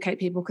help educate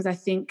people, because I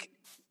think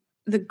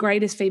the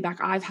greatest feedback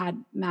I've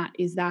had, Matt,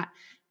 is that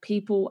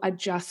people are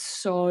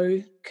just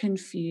so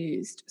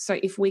confused. So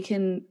if we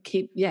can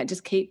keep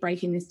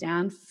breaking this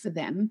down for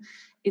them,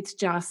 it's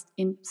just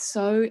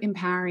so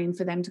empowering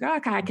for them to go,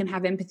 okay, I can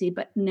have empathy,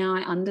 but now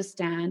I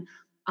understand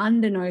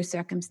under no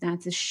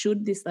circumstances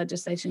should this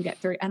legislation get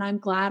through. And I'm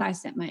glad I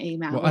sent my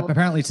email. Well,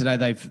 apparently today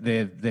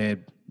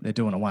they're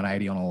doing a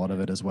 180 on a lot of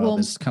it as well.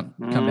 There's come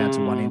down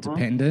to one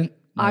independent.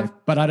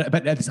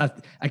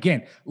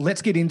 Again,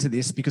 let's get into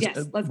this, because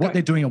what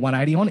they're doing a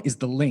 180 on is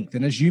the length.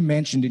 And as you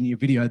mentioned in your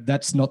video,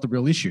 that's not the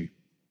real issue.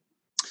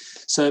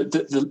 So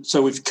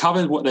so we've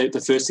covered what the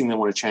first thing they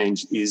want to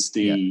change is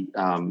the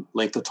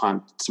length of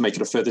time, to make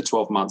it a further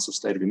 12 months of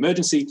state of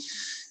emergency,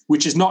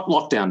 which is not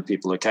lockdown,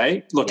 people,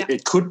 okay? Look,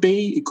 it could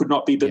be, it could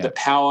not be, but the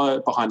power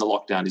behind the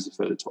lockdown is a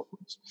further 12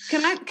 months.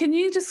 Can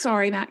you just,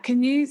 sorry, Matt,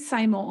 can you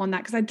say more on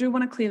that? Because I do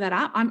want to clear that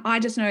up. I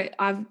just know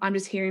I'm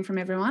just hearing from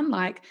everyone,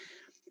 like,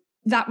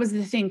 that was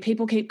the thing.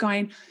 People keep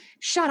going,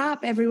 shut up,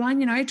 everyone.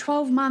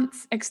 12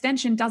 months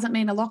extension doesn't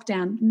mean a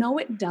lockdown. No,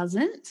 it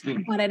doesn't.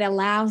 But it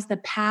allows the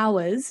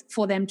powers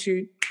for them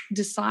to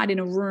decide in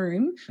a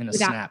room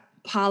without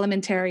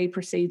parliamentary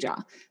procedure.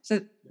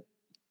 So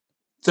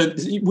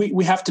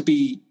we have to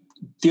be,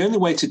 the only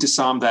way to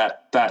disarm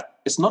that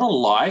it's not a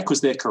lie,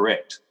 because they're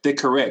correct. They're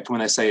correct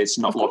when they say it's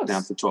not locked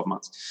down for 12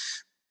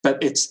 months. But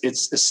it's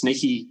a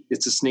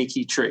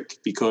sneaky trick,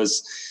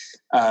 because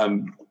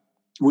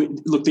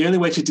the only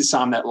way to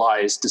disarm that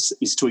lie is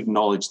to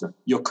acknowledge them.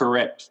 You're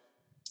correct.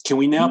 Can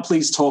we now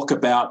please talk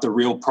about the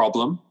real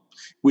problem,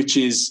 which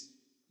is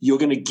you're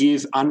going to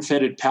give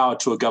unfettered power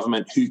to a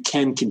government who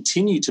can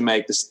continue to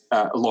make this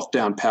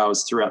lockdown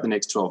powers throughout the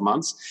next 12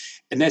 months.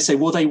 And they say,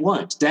 well, they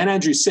won't. Dan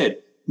Andrews said,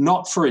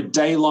 not for a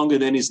day longer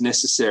than is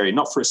necessary,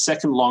 not for a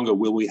second longer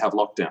will we have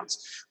lockdowns.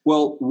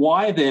 Well,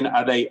 why then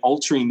are they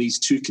altering these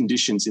two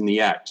conditions in the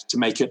Act to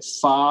make it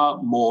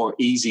far more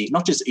easy,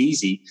 not just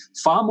easy,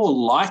 far more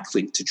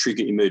likely to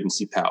trigger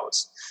emergency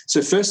powers?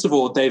 So first of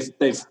all,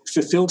 they've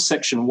fulfilled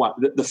section 1,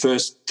 the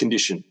first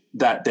condition,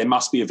 that there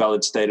must be a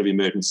valid state of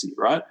emergency,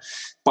 right,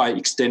 by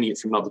extending it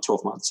for another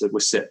 12 months. So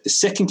we're set. The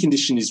second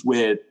condition is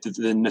where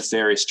the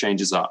nefarious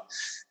changes are.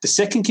 The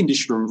second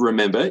condition,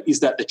 remember, is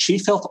that the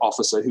chief health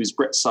officer, who's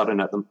Brett Sutton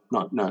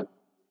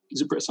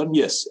is it Brett Sutton?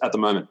 Yes, at the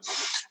moment,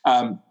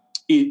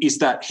 is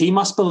that he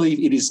must believe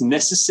it is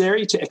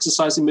necessary to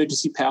exercise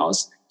emergency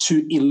powers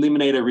to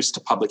eliminate a risk to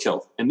public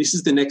health. And this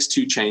is the next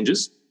two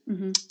changes.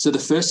 Mm-hmm. So the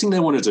first thing they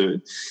want to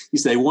do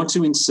is they want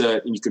to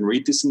insert, and you can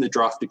read this in the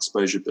draft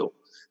exposure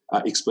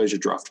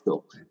draft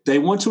bill, they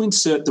want to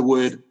insert the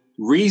word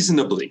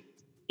reasonably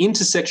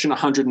into section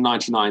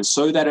 199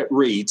 so that it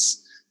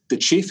reads, the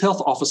chief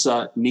health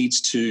officer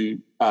needs to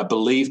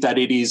believe that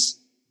it is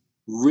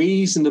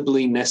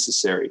reasonably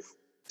necessary.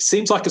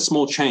 Seems like a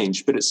small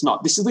change, but it's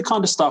not. This is the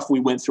kind of stuff we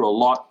went through a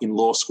lot in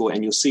law school,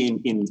 and you'll see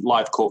in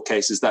live court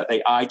cases that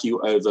they argue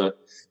over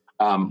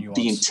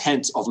the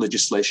intent of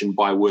legislation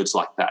by words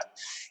like that.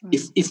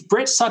 If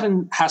Brett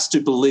Sutton has to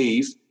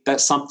believe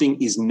that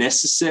something is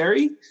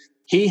necessary,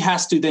 he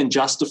has to then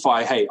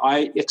justify, hey,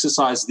 I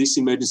exercised this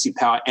emergency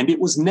power and it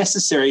was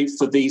necessary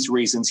for these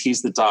reasons.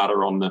 Here's the data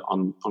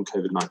on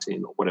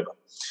COVID-19 or whatever.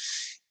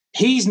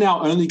 He's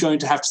now only going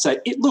to have to say,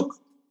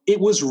 it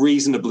was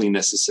reasonably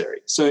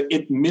necessary. So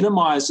it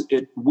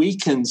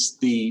weakens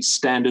the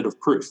standard of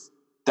proof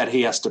that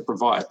he has to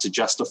provide to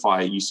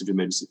justify use of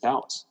emergency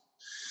powers.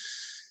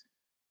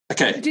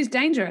 Okay. Which is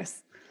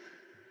dangerous.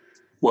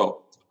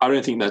 Well, I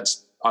don't think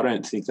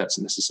that's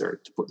necessary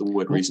to put the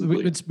word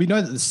reasonably. We know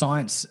that the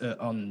science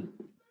on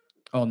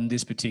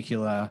this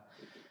particular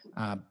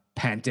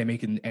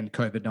pandemic and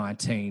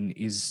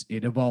COVID-19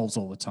 it evolves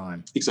all the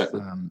time.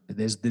 Exactly.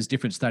 There's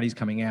different studies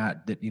coming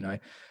out that,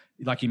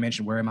 like you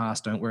mentioned, wear a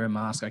mask, don't wear a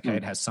mask. Okay,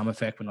 it has some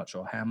effect. We're not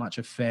sure how much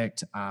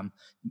effect. I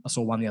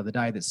saw one the other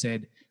day that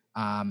said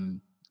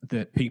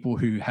that people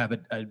who have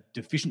a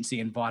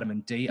deficiency in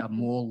vitamin D are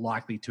more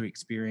likely to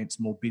experience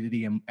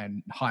morbidity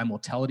and high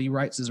mortality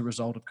rates as a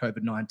result of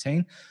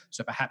COVID-19.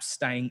 So perhaps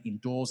staying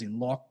indoors in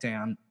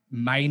lockdown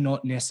may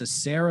not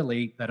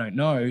necessarily, they don't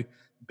know,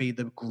 be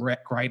the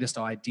greatest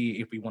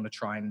idea if we want to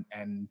try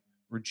and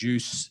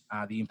reduce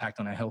the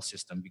impact on our health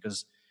system,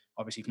 because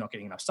obviously if you're not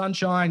getting enough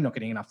sunshine, not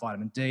getting enough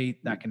vitamin D,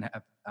 that can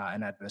have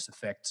an adverse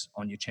effect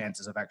on your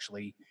chances of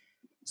actually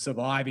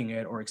surviving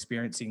it or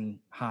experiencing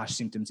harsh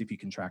symptoms if you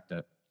contract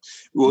it.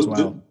 Well,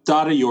 the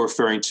data you're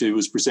referring to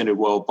was presented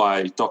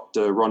by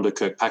Dr. Rhonda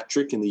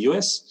Kirkpatrick in the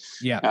US.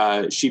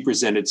 Yeah. She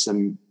presented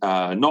some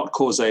not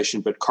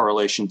causation but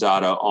correlation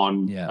data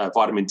on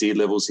vitamin D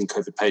levels in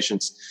COVID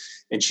patients,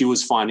 and she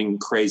was finding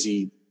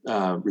crazy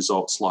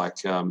results like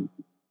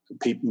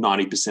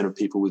 90% of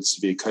people with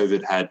severe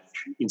COVID had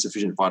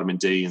insufficient vitamin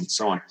D and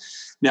so on.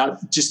 Now,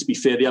 just to be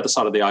fair, the other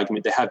side of the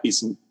argument, there have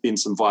been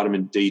some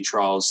vitamin D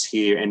trials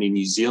here and in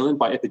New Zealand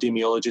by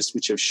epidemiologists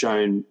which have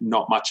shown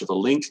not much of a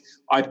link.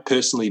 I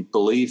personally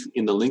believe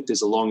in the link.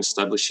 There's a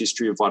long-established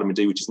history of vitamin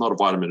D, which is not a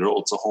vitamin at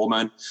all. It's a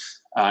hormone.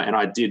 And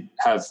I did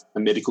have a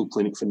medical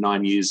clinic for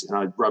 9 years, and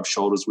I rubbed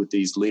shoulders with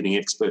these leading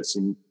experts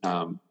in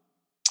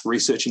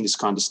researching this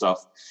kind of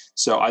stuff.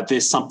 So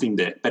there's something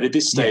there. But at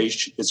this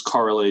stage, it's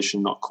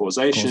correlation, not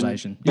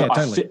causation. Yeah,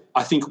 totally.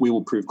 I think we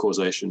will prove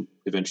causation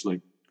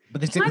eventually. But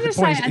the point is,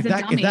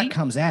 if that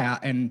comes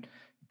out,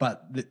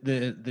 but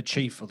the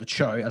chief or the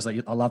Cho,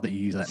 I love that you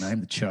use that name,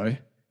 the Cho,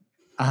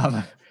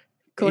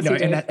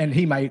 and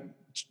he may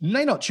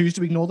not choose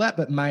to ignore that,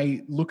 but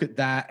may look at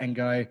that and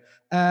go,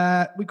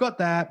 we got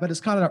that, but it's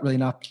kind of not really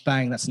enough.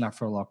 Bang, that's enough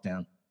for a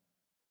lockdown.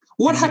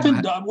 What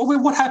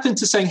happened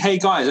to saying, hey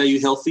guys, are you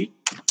healthy?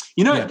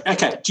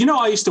 Okay, do you know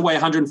I used to weigh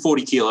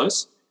 140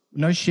 kilos?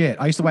 No shit.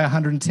 I used to weigh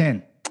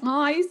 110.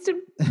 Oh, I used to.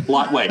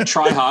 Lightweight.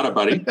 Try harder,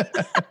 buddy.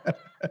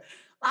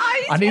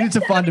 I needed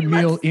to find a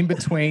meal in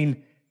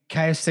between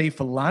KFC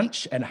for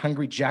lunch and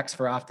Hungry Jack's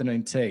for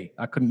afternoon tea.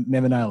 I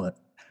never nail it.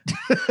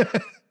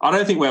 I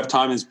don't think we have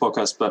time in this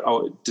podcast, but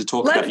to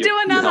talk about Let's do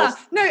another.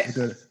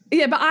 No.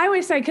 Yeah, but I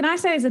always say, can I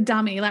say as a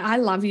dummy, like I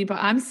love you, but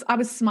I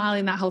was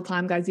smiling that whole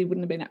time, guys. You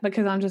wouldn't have been,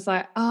 because I'm just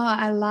like,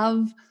 I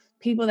love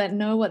people that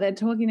know what they're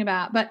talking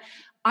about. But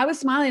I was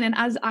smiling, and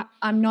as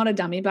I'm not a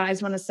dummy, but I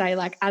just want to say,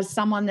 like, as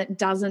someone that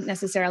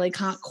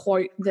can't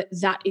quote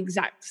that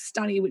exact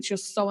study, which you're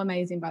so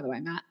amazing, by the way,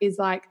 Matt, is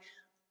like,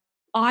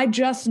 I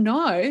just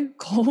know,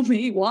 call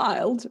me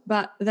wild,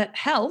 but that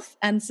health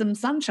and some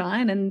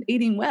sunshine and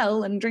eating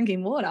well and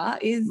drinking water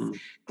is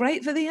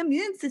great for the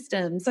immune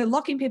system. So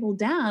locking people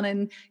down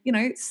and,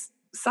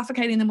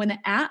 suffocating them when they're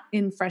out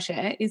in fresh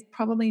air is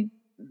probably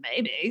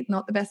maybe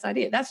not the best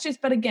idea. That's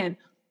just, but again,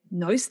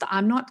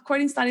 I'm not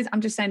quoting studies.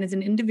 I'm just saying as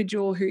an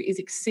individual who is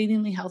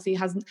exceedingly healthy,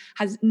 has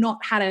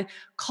not had a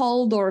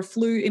cold or a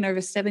flu in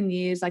over 7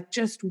 years, like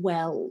just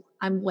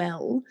I'm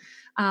well.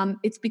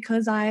 It's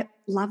because I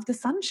love the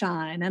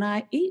sunshine and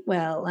I eat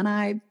well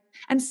and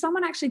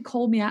someone actually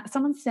called me out.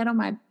 Someone said on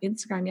my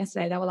Instagram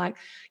yesterday, they were like,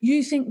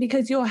 you think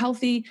because you're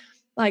healthy,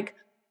 like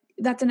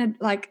that's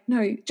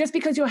no, just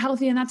because you're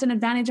healthy and that's an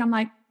advantage. I'm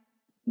like,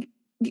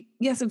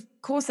 yes, of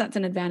course that's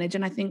an advantage.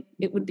 And I think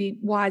it would be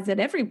wise that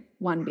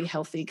everyone be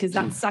healthy because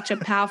that's such a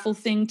powerful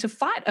thing to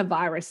fight a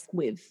virus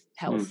with,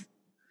 health.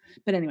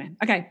 But anyway,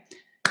 okay.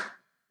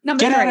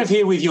 Number 3. Get out of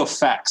here with your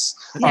facts.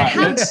 Yeah, All right,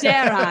 how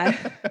dare I?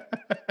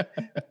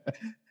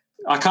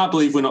 I can't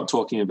believe we're not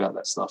talking about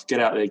that stuff. Get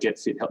out there, get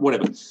fit,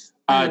 whatever.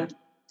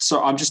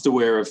 So I'm just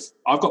aware of,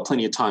 I've got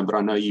plenty of time, but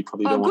I know you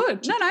probably don't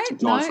want to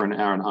go on for an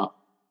hour and a half.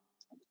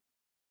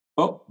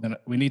 Oh, no,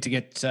 we need to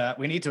get.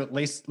 We need to at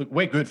least look.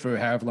 We're good for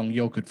however long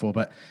you're good for,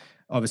 but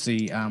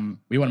obviously,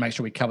 we want to make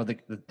sure we cover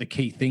the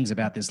key things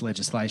about this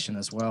legislation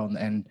as well.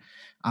 And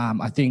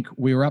I think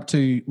we were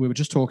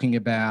just talking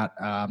about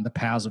the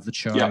powers of the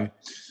Cho,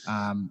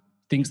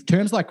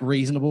 terms like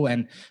reasonable,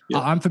 and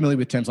I'm familiar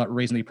with terms like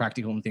reasonably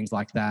practical and things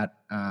like that,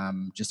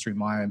 just through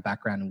my own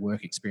background and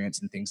work experience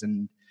and things.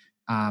 And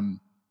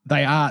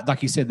they are,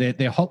 like you said,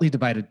 they're hotly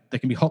debated. They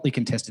can be hotly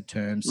contested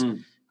terms.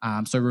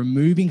 So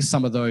removing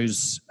some of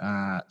those,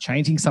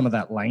 changing some of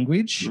that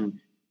language,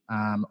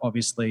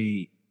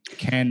 obviously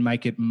can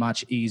make it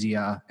much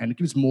easier, and it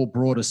gives more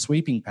broader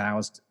sweeping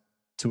powers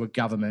to a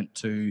government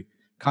to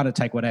kind of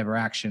take whatever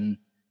action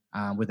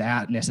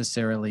without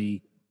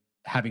necessarily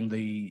having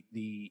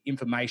the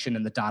information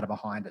and the data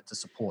behind it to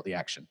support the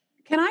action.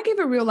 Can I give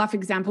a real life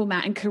example,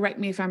 Matt, and correct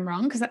me if I'm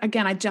wrong? Because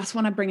again, I just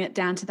want to bring it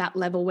down to that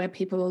level where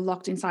people are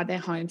locked inside their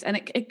homes, and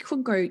it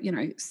could go,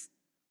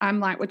 I'm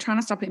like, we're trying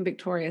to stop it in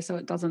Victoria so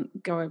it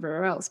doesn't go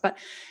everywhere else. But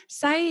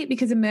say,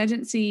 because the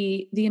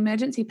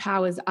emergency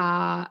powers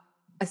are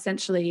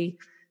essentially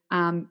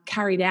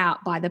carried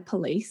out by the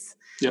police.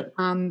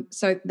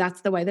 So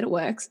that's the way that it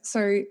works.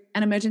 So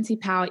an emergency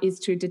power is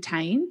to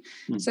detain.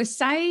 So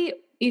say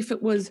if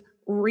it was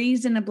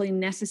reasonably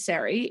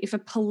necessary, if a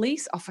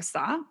police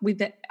officer with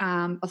the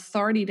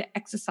authority to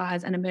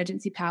exercise an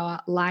emergency power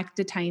like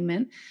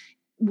detainment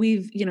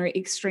with,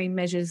 extreme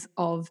measures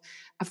of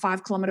a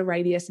 5-kilometre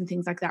radius and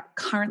things like that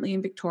currently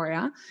in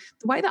Victoria,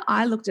 the way that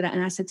I looked at it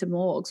and I said to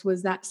Morgs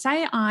was that,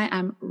 say I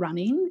am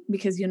running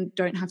because you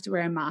don't have to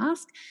wear a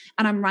mask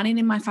and I'm running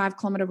in my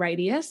 5-kilometre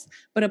radius,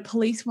 but a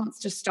police wants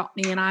to stop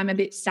me and I'm a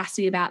bit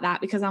sassy about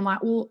that because I'm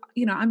like, well,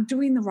 I'm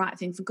doing the right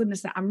thing, for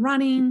goodness sake, I'm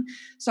running,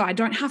 so I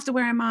don't have to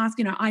wear a mask.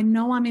 I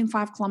know I'm in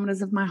 5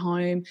 kilometres of my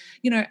home.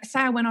 Say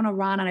I went on a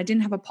run and I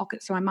didn't have a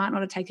pocket, so I might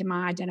not have taken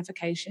my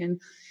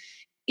identification.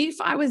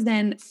 If I was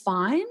then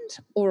fined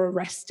or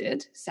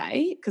arrested,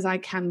 say, because I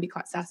can be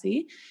quite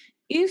sassy,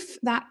 if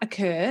that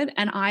occurred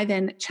and I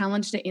then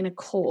challenged it in a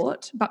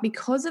court, but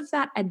because of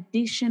that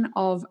addition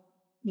of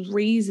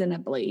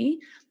reasonably,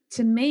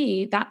 to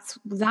me, that's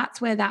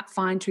where that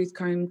fine-tooth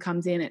comb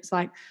comes in. It's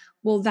like,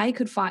 well, they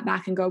could fight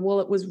back and go, well,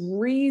 it was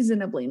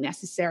reasonably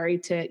necessary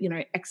to,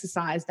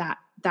 exercise that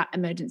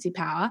emergency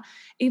power,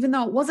 even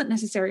though it wasn't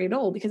necessary at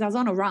all because I was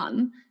on a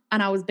run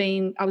and I was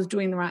doing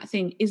the right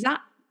thing. Is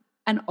that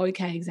an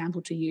okay example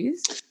to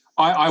use?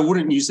 I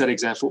wouldn't use that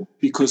example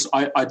because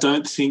I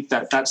don't think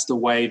that that's the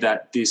way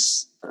that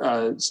this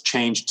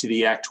change to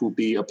the Act will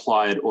be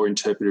applied or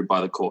interpreted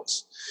by the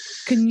courts.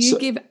 Can you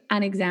give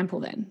an example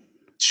then?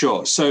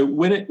 Sure. So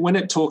when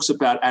it talks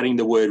about adding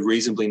the word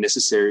reasonably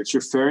necessary, it's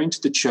referring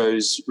to the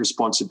Cho's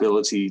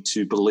responsibility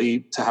to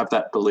have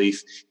that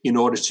belief in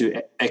order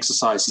to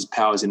exercise his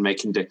powers in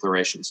making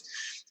declarations,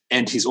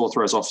 and his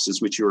authorised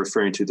officers, which you're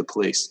referring to, the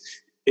police.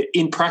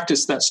 In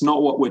practice, that's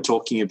not what we're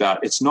talking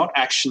about. It's not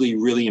actually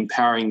really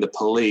empowering the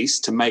police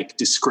to make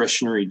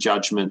discretionary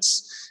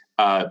judgments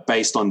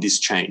based on this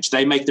change.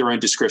 They make their own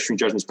discretionary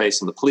judgments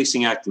based on the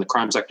Policing Act and the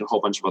Crimes Act and a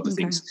whole bunch of other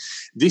things.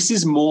 This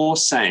is more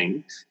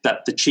saying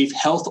that the Chief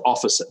Health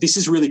Officer, this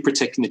is really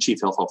protecting the Chief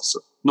Health Officer,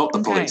 not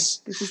the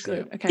police. This is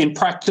good. Okay. In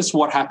practice,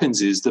 what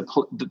happens is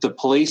the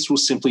police will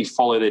simply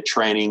follow their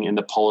training and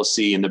the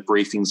policy and the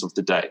briefings of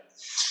the day.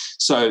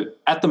 So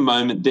at the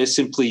moment, they're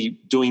simply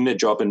doing their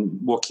job and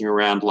walking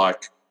around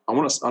like, I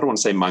don't want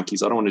to say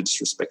monkeys, I don't want to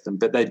disrespect them,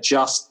 but they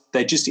just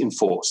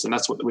enforce, and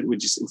that's what we're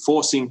just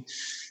enforcing.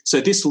 So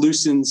this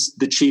loosens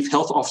the Chief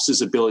Health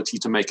Officer's ability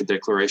to make a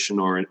declaration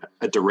or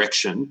a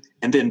direction,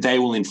 and then they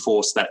will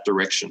enforce that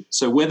direction.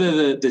 So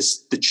whether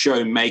the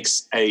Cho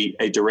makes a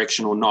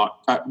direction or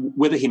not,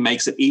 whether he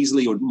makes it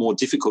easily or more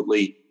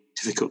difficultly,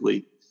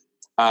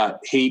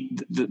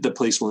 the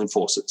police will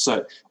enforce it.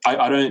 So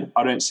I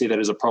don't see that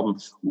as a problem.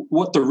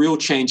 What the real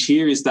change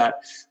here is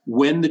that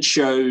when the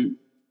Cho,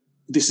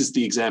 this is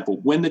the example,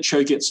 when the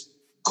Cho gets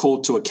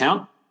called to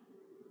account,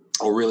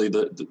 or really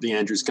the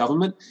Andrews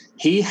government,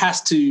 he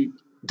has to,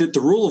 the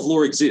rule of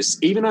law exists.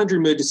 Even under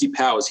emergency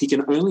powers, he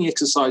can only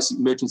exercise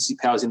emergency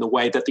powers in the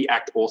way that the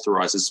Act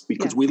authorises,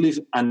 because we live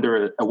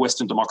under a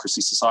Western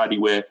democracy society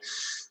where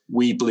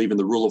we believe in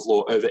the rule of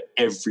law over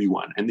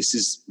everyone, and this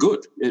is good.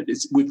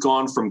 We've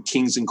gone from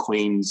kings and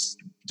queens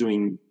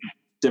doing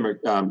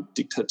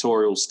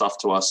dictatorial stuff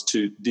to us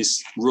to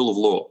this rule of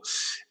law.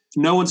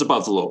 No one's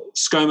above the law.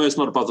 ScoMo's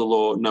not above the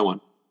law, no one.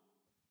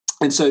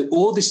 And so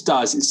all this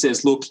does, it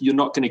says, look, you're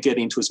not going to get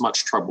into as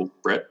much trouble,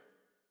 Brett,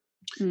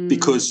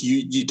 because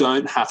you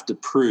don't have to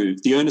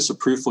prove. The onus of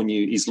proof on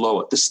you is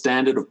lower. The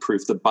standard of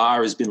proof, the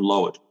bar has been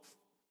lowered.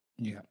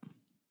 Yeah.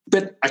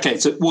 But okay,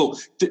 so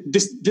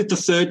the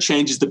third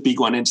change is the big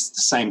one, and it's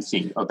the same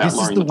thing about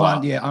lowering the bar.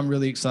 One. Yeah, I'm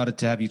really excited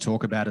to have you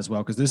talk about as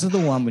well, because this is the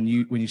one when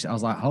you I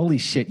was like, holy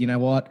shit, you know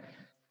what?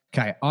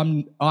 Okay,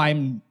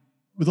 I'm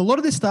with a lot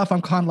of this stuff,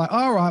 I'm kind of like,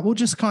 all right, we'll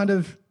just kind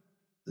of,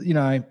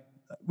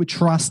 we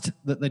trust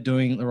that they're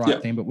doing the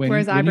right thing. But when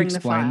you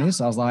explain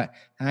this, I was like,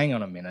 hang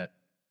on a minute,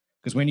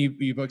 because when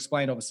you've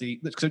explained,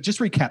 obviously, so just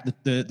recap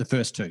the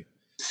first two.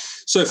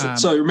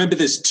 So remember,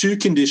 there's two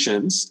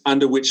conditions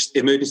under which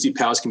emergency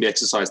powers can be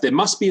exercised. There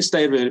must be a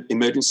state of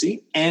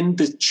emergency, and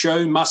the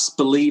show must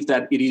believe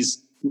that it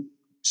is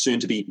soon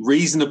to be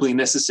reasonably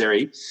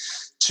necessary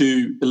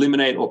to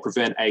eliminate or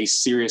prevent a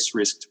serious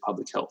risk to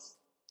public health.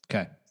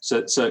 Okay.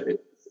 So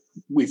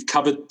we've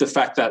covered the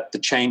fact that the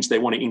change, they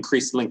want to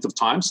increase the length of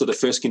time. So the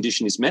first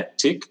condition is met,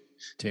 tick.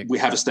 We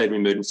have a state of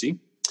emergency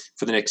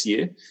for the next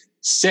year.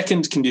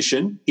 Second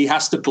condition, he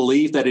has to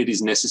believe that it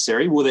is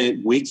necessary. Well, they're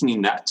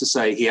weakening that to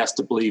say he has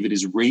to believe it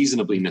is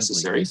reasonably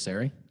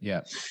necessary.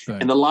 Yeah. Boom.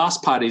 And the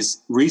last part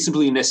is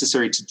reasonably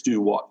necessary to do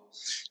what?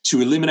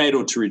 To eliminate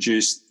or to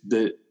reduce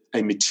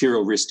a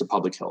material risk to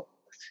public health.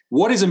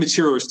 What is a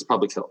material risk to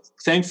public health?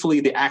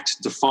 Thankfully, the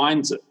Act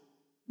defines it.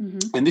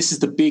 Mm-hmm. And this is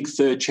the big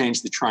third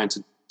change they're trying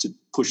to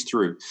push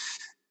through.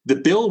 The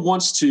bill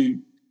wants to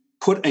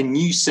put a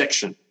new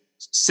section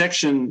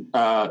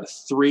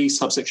 3,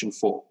 subsection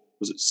 4.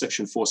 Was it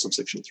section 4,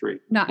 subsection 3?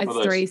 No, it's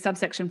 3,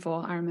 subsection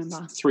 4, I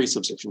remember. 3,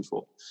 subsection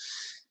 4.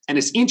 And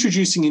it's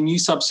introducing a new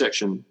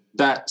subsection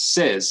that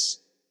says,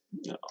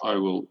 I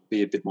will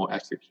be a bit more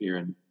accurate here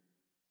and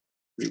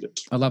read it.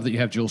 I love that you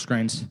have dual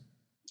screens.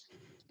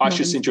 I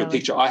should send you a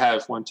picture. I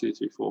have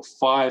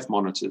 5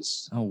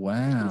 monitors. Oh,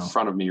 wow. In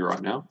front of me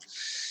right now.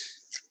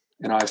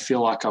 And I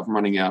feel like I'm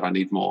running out. I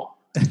need more.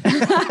 You're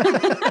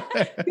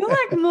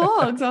like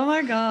Morgs. Oh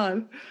my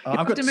God.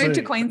 I've got to move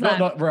to Queensland.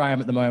 Not where I am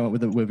at the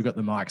moment, where we've got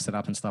the mic set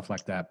up and stuff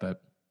like that.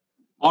 But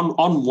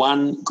on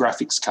one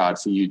graphics card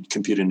for you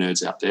computer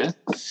nerds out there.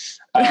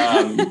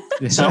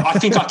 So I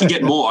think I can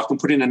get more. I can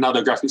put in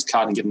another graphics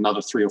card and get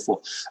another 3 or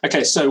 4.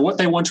 Okay, so what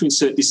they want to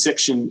insert, this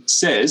section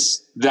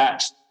says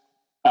that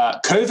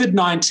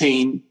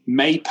COVID-19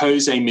 may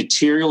pose a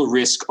material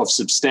risk of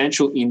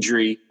substantial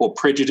injury or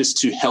prejudice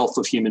to health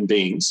of human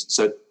beings.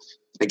 So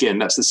again,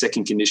 that's the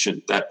second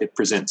condition, that it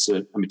presents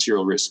a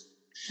material risk.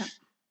 Yeah.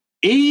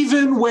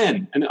 Even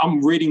when, and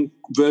I'm reading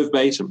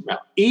verbatim now,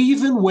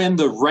 even when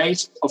the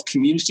rate of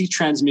community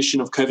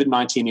transmission of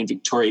COVID-19 in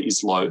Victoria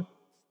is low,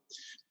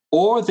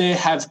 or there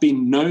have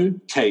been no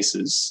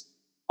cases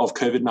of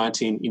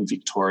COVID-19 in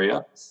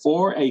Victoria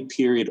for a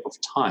period of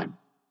time.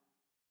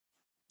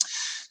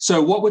 So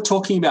what we're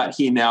talking about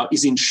here now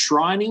is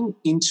enshrining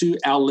into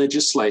our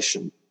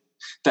legislation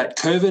that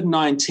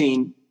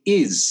COVID-19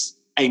 is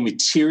a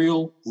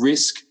material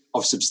risk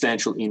of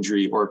substantial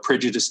injury or a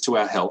prejudice to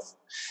our health,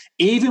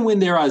 even when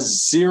there are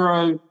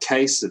 0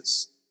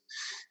 cases.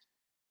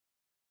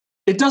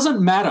 It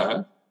doesn't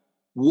matter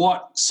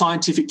what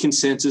scientific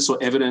consensus or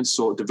evidence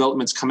or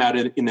developments come out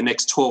in the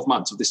next 12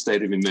 months of this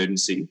state of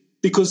emergency,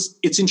 because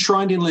it's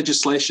enshrined in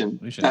legislation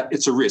that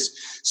it's a risk.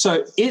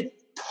 So it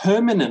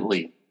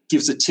permanently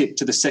gives a tick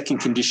to the second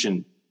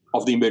condition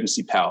of the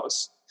emergency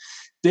powers.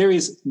 There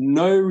is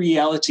no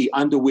reality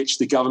under which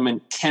the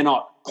government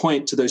cannot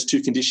point to those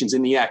 2 conditions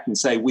in the Act and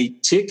say, we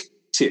tick.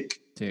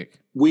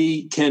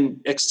 We can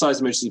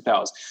exercise emergency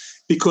powers.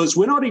 Because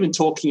we're not even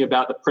talking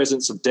about the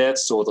presence of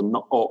deaths or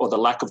the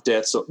lack of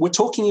deaths. We're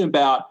talking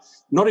about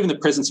not even the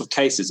presence of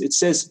cases. It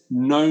says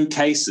no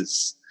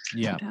cases.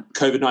 Yeah.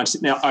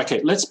 COVID-19. Now,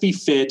 okay, let's be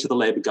fair to the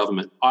Labor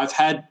government. I've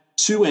had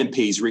 2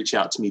 MPs reach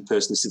out to me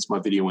personally since my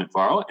video went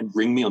viral and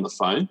ring me on the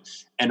phone,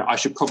 and I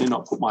should probably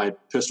not put my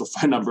personal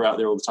phone number out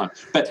there all the time.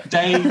 But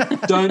they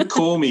don't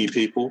call me,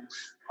 people.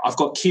 I've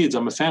got kids.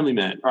 I'm a family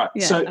man. All right.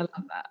 Yeah, so I love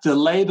that. The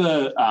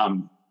Labor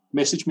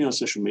messaged me on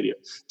social media.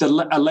 An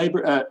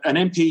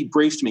MP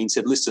briefed me and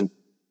said, listen,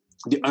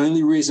 the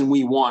only reason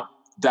we want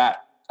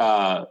that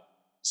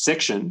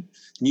section,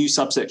 new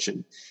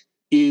subsection,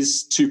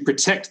 is to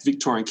protect the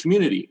Victorian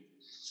community.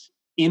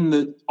 In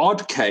the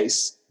odd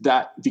case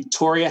that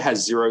Victoria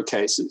has 0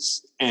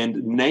 cases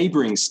and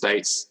neighbouring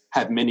states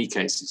have many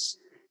cases.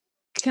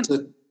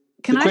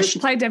 Can I just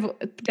play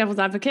devil's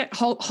advocate?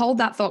 Hold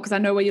that thought, because I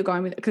know where you're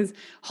going with it. Because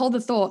hold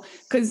the thought,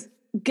 because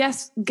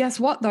guess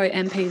what though,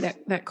 MP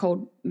that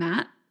called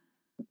Matt?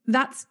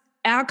 That's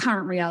our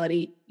current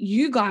reality.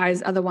 You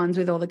guys are the ones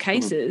with all the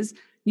cases.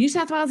 New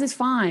South Wales is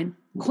fine.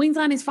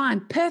 Queensland is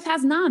fine. Perth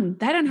has none.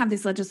 They don't have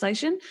this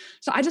legislation.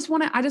 So I just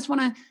want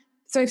to.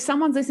 So if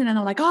someone's listening and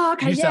they're like, oh,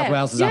 okay, New South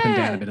Wales is up and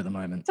down a bit at the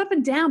moment. It's up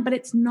and down, but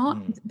it's not.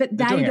 But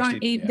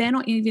they're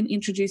not even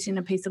introducing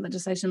a piece of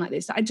legislation like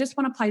this. So I just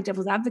want to play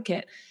devil's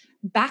advocate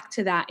back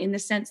to that, in the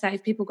sense that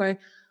if people go,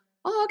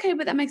 oh, okay,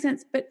 but that makes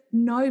sense. But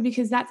no,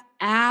 because that's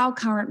our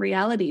current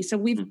reality. So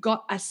we've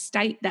got a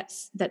state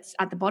that's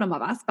at the bottom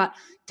of us, but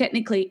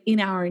technically in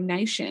our own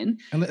nation.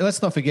 And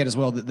let's not forget as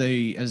well that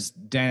as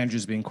Dan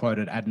Andrews being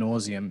quoted ad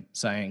nauseum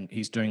saying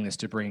he's doing this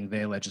to bring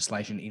their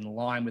legislation in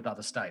line with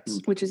other states.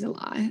 Which is a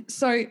lie.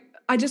 So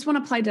I just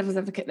want to play devil's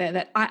advocate there,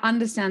 that I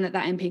understand that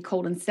MP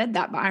called and said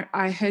that, but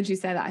I heard you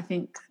say that.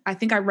 I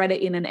think I read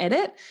it in an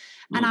edit,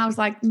 and I was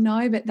like,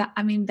 no, but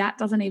that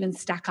doesn't even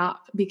stack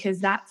up, because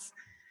that's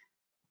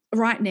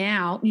right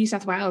now New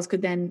South Wales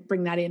could then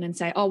bring that in and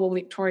say, oh, well,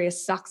 Victoria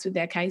sucks with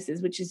their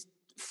cases, which is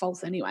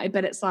false anyway.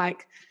 But it's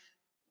like,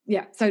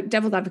 yeah. So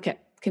devil's advocate,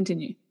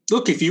 continue.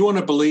 Look, if you want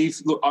to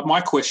believe,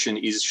 my question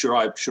is, should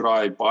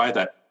I buy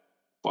that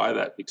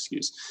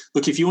excuse?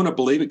 Look, if you want to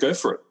believe it, go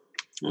for it.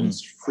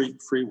 It's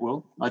free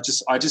will. I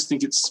just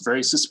think it's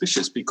very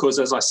suspicious, because,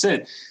 as I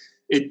said,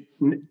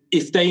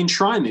 if they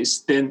enshrine this,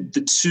 then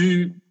the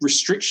two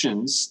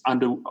restrictions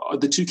under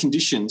the two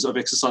conditions of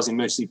exercising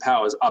emergency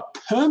powers are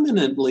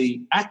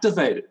permanently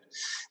activated.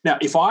 Now,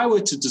 if I were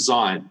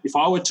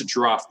to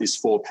draft this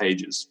 4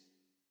 pages,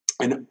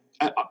 and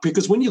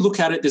because when you look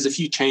at it, there's a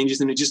few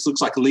changes and it just looks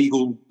like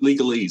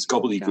legalese,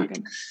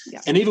 gobbledygook.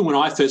 Yeah. And even when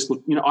I first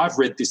looked, I've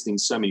read this thing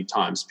so many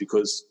times,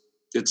 because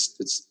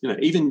it's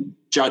even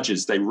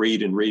judges, they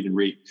read and read and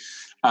read.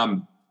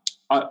 I'm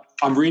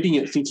reading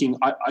it thinking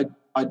I'm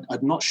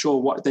not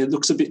sure what, it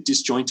looks a bit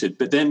disjointed.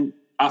 But then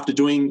after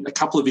doing a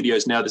couple of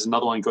videos now, there's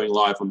another one going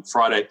live on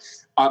Friday,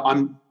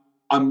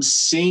 I'm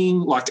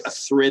seeing like a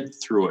thread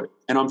through it.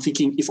 And I'm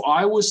thinking, if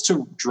I was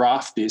to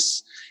draft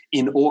this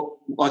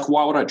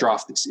why would I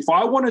draft this? If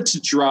I wanted to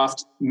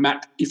draft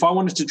not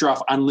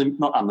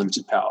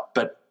unlimited power,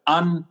 but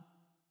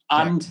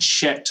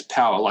unchecked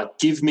power, like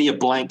give me a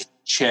blank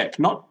check,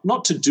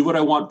 not to do what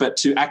I want, but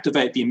to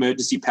activate the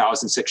emergency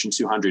powers in Section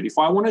 200. If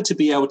I wanted to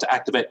be able to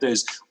activate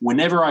those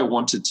whenever I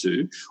wanted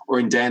to, or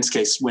in Dan's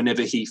case,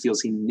 whenever he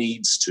feels he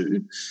needs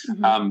to,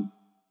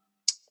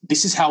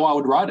 this is how I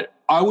would write it.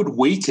 I would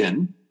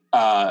weaken,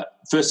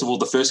 first of all,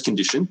 the first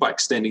condition by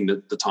extending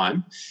the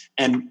time.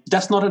 And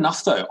that's not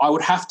enough, though. I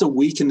would have to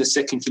weaken the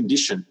second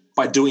condition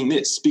by doing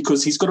this,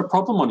 because he's got a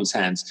problem on his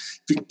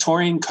hands.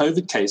 Victorian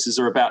COVID cases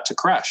are about to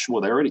crash.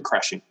 Well, they're already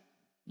crashing.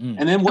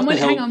 And then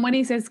hang on, when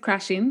he says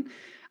crashing,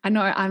 I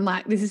know I'm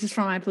like, this is just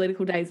from my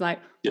political days. Like,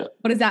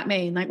 what does that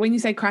mean? Like, when you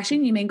say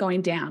crashing, you mean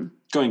going down?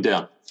 Going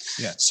down.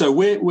 Yeah. So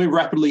we're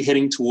rapidly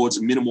heading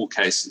towards minimal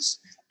cases.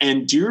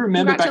 And do you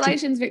remember?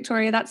 Congratulations,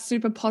 Victoria. That's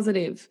super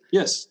positive.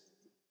 Yes.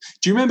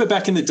 Do you remember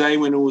back in the day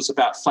when it was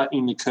about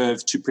flattening the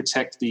curve to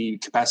protect the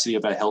capacity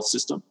of our health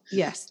system?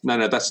 Yes.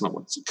 No, that's not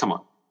what. Come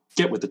on.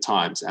 Get with the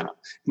times, Anna.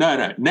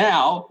 No.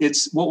 Now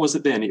what was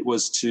it then? It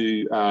was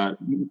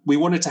we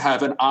wanted to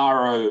have an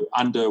RO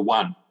under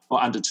 1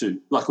 or under 2.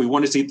 Like, we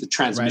wanted to get the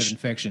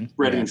transmission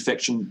rate of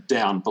infection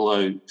down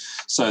below,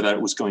 so that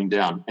it was going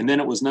down. And then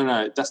it was,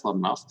 no, that's not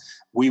enough.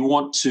 We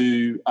want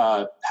to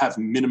have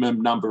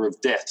minimum number of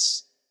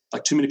deaths.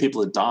 Like, too many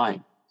people are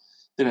dying.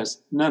 Then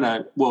it's,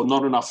 no, well,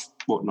 not enough.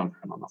 Well, not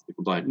enough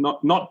people dying.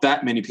 Not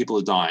that many people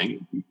are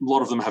dying. A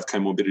lot of them have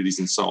comorbidities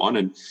and so on,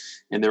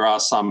 and there are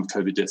some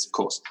COVID deaths, of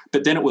course.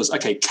 But then it was,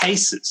 okay,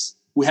 cases.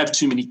 We have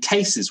too many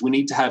cases. We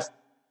need to have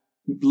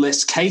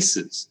less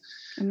cases.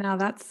 And now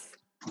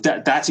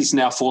that is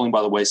now falling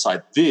by the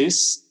wayside.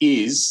 This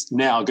is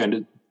now going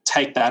to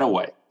take that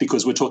away,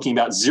 because we're talking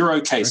about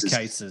 0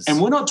 cases.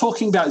 And we're not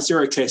talking about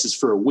 0 cases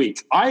for a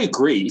week. I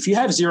agree. If you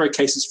have 0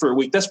 cases for a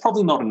week, that's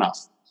probably not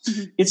enough.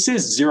 Mm-hmm. It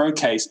says 0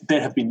 case. There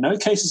have been no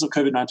cases of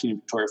COVID-19 in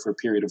Victoria for a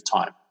period of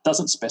time.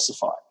 Doesn't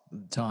specify.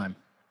 Time.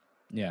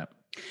 Yeah.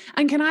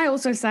 And can I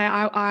also say,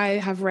 I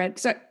have read,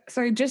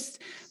 so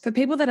just for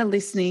people that are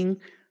listening,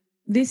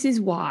 this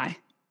is why.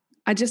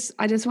 I just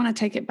want to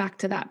take it back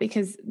to that,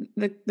 because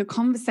the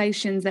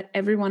conversations that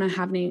everyone are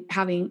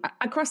having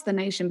across the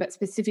nation, but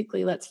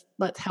specifically let's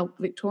help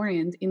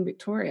Victorians in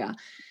Victoria,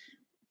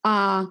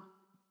 are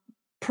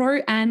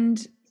pro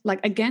and like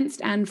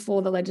against and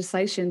for the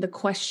legislation. The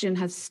question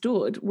has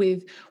stood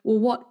with, well,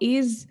 what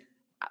is,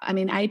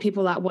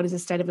 people are, what is a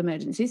state of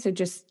emergency? So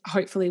just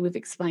hopefully we've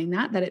explained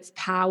that it's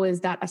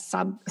powers that a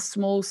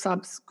small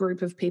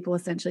subgroup of people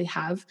essentially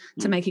have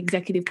to make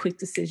executive quick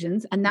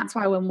decisions. And that's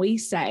why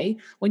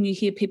when you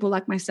hear people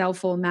like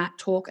myself or Matt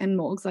talk, and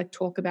Morgs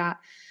talk about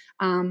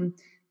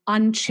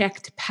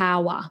unchecked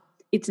power,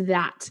 it's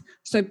that.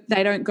 So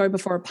they don't go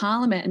before a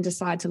parliament and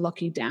decide to lock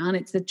you down.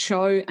 It's the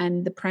Cho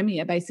and the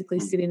Premier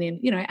basically sitting in,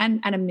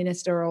 and a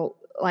minister, or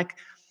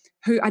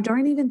who I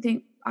don't even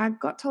think, I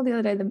got told the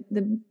other day,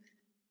 the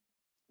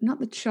not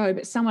the Cho,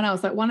 but someone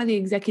else, like one of the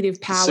executive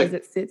powers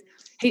that sits.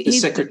 The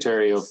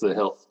Secretary of the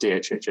Health,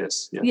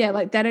 DHHS. Yeah,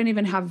 they don't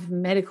even have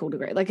medical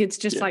degree. It's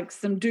just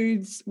some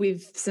dudes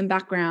with some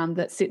background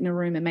that sit in a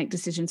room and make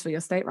decisions for your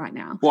state right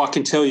now. Well, I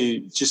can tell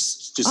you,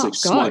 just a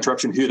small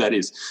interruption, who that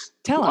is.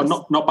 Tell us.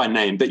 Not by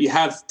name, but you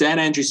have Dan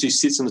Andrews, who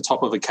sits on the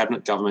top of a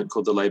cabinet government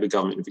called the Labor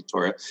government in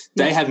Victoria.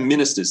 They have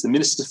ministers. The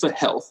Minister for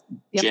Health,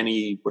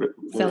 Jenny.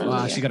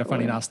 She got a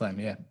funny last name,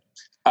 yeah.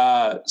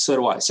 So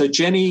do I. So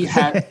Jenny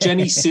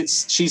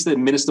sits, she's the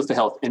Minister for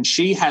Health, and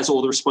she has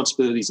all the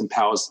responsibilities and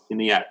powers in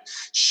the Act.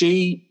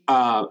 She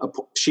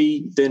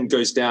then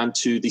goes down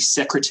to the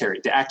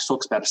Secretary. The Act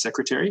talks about a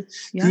Secretary.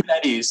 Yeah. Who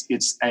that is,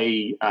 it's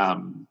a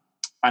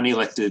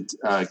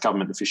unelected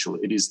government official.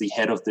 It is the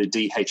head of the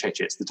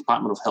DHHS, the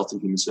Department of Health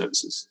and Human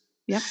Services.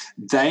 Yep.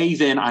 They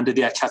then, under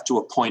the Act, have to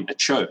appoint a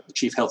CHO, the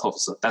Chief Health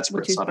Officer. That's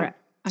Brett Sutton. Brett.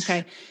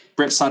 Okay.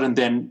 Brett Sutton,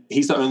 then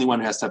he's the only one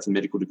who has to have the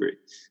medical degree.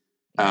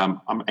 I'm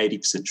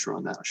 80% sure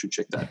on that. I should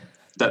check that.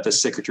 That the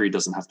secretary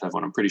doesn't have to have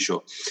one, I'm pretty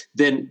sure.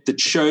 Then the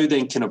CHO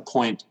then can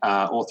appoint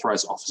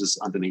authorised officers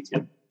underneath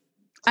him.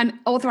 And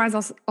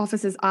authorised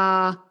officers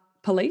are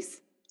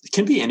police? It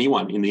can be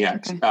anyone in the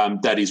Act Okay.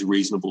 that is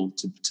reasonable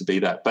to be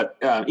that. But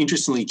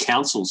interestingly,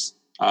 councils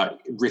are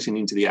written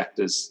into the Act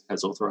as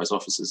authorised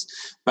officers.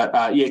 But,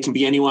 it can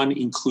be anyone,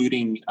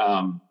 including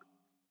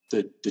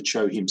the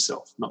CHO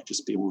himself, not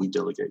just people he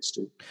delegates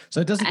to.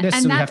 So it doesn't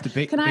necessarily have to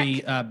be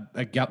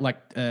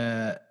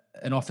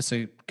an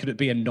officer. Could it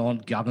be a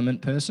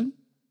non-government person?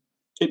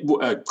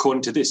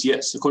 According to this,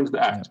 yes, according to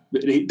the Act.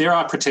 But there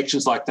are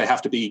protections, like they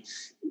have to be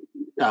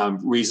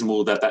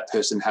reasonable that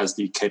person has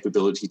the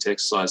capability to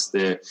exercise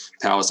their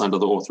powers under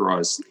the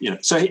authorised,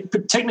 So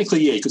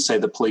technically, you could say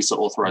the police are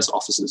authorised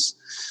officers.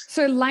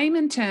 So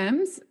layman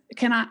terms,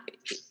 can I,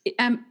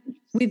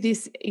 with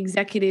this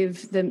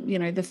executive,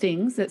 the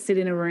things that sit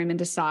in a room and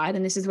decide,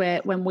 and this is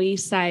where when we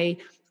say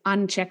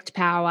unchecked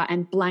power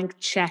and blank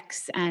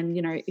checks and,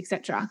 et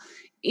cetera,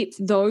 it's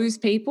those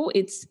people,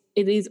 it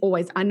is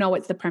always, I know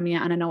it's the Premier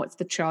and I know it's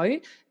the CHO,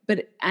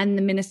 and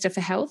the Minister for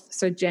Health,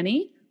 so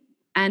Jenny,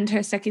 and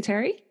her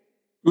secretary?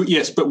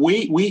 Yes, but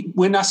we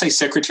when I say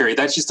secretary,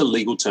 that's just a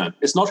legal term.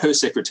 It's not her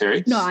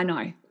secretary. No, I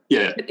know.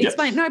 Yeah.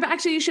 Explain. No, but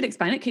actually you should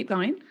explain it. Keep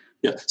going.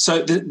 Yeah.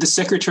 So the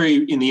secretary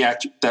in the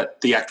Act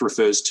that the Act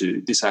refers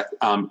to, this Act,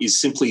 is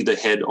simply the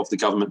head of the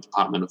Government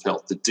Department of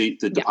Health, the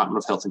Department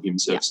of Health and Human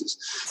Services.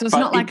 So it's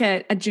not like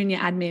a junior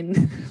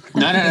admin.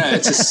 No.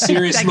 It's a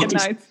serious look.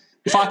 Notes.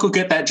 If I could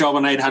get that job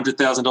on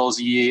 $800,000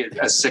 a year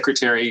as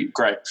secretary,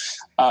 great.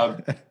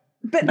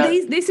 But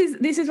this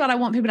is what I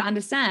want people to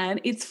understand.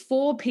 It's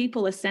 4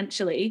 people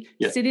essentially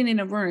sitting in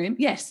a room.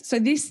 Yes.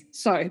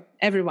 So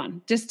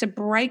everyone, just to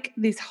break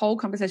this whole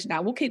conversation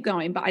down, we'll keep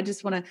going, but I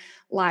just want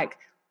to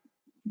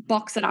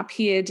box it up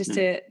here just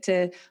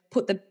to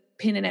put the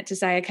pin in it to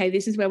say, okay,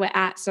 this is where we're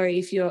at. So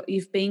if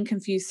you've been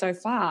confused so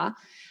far,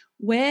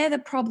 where the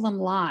problem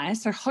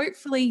lies, so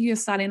hopefully you're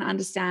starting to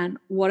understand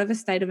what a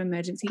state of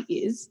emergency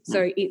is.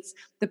 So it's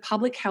the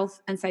Public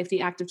Health and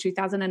Safety Act of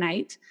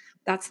 2008.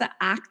 That's the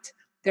Act.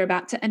 They're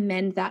about to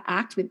amend that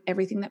Act with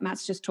everything that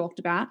Matt's just talked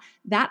about.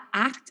 That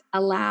Act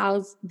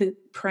allows the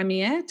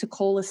Premier to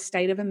call a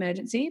state of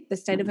emergency. The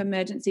state of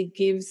emergency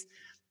gives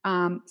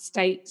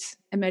state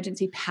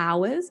emergency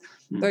powers.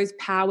 Those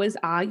powers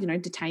are,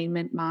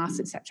 detainment, masks,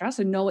 etc.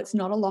 So no, it's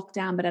not a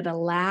lockdown, but it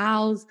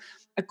allows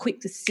a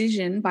quick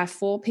decision by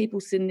 4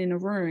 people sitting in a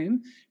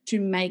room to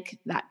make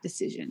that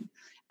decision.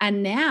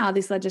 And now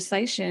this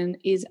legislation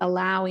is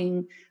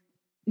allowing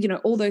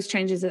all those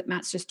changes that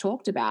Matt's just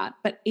talked about.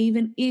 But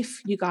even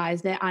if, you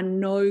guys, there are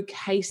no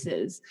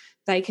cases,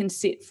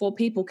 4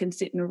 people can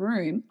sit in a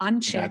room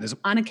unchecked,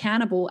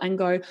 unaccountable, and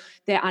go,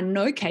 there are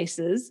no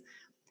cases,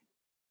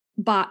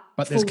 but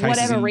for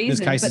whatever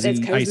reason, there's cases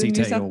in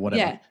ACT or whatever.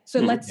 Yeah. So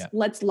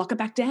let's lock it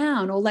back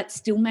down, or let's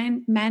still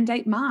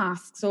mandate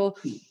masks or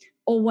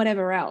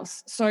whatever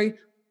else. So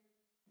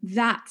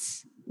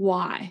that's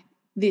why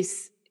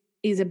this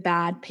is a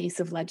bad piece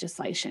of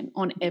legislation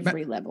on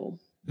every level.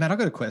 Matt, I've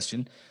got a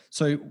question.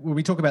 So when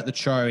we talk about the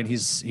CHO and he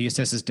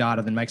assesses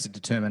data, then makes a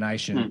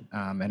determination,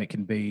 and it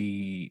can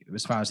be,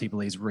 as far as he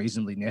believes,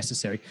 reasonably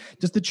necessary.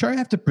 Does the CHO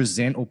have to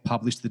present or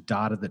publish the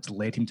data that's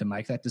led him to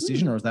make that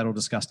decision, or is that all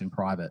discussed in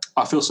private?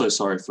 I feel so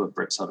sorry for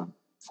Brett Sutton,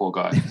 poor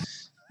guy.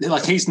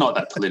 He's not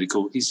that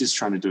political. He's just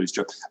trying to do his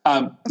job.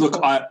 Look,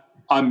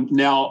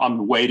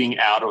 I'm wading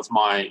out of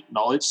my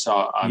knowledge,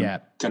 so I'm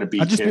going to be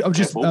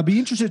careful. I'd be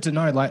interested to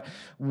know,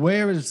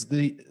 where is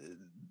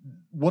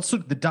what's the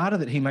data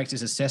that he makes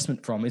his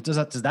assessment from? Does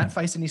that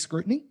face any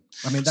scrutiny?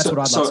 I mean, that's what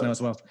I'd like to know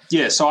as well.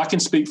 Yeah, so I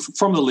can speak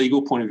from the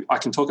legal point of view. I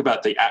can talk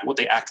about what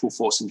the Act will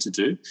force him to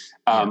do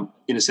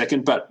in a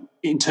second. But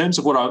in terms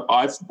of what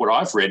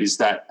I've read is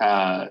that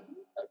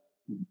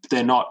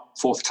they're not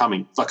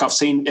forthcoming. I've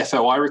seen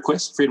FOI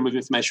requests, Freedom of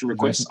Information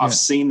requests. I've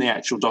seen the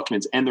actual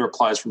documents and the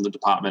replies from the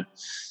department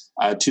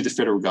to the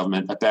federal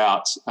government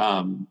about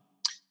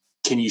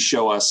can you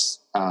show us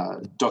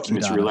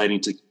documents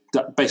relating to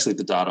basically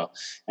the data,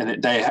 and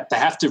that they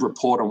have to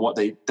report on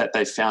that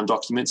they found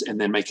documents and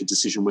then make a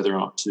decision whether or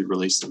not to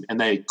release them. And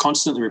they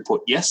constantly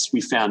report, yes, we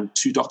found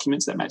 2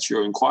 documents that match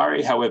your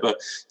inquiry. However,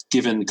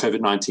 given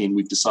COVID-19,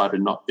 we've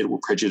decided it will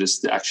prejudice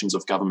the actions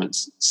of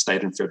governments,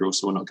 state and federal,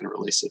 so we're not going to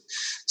release it.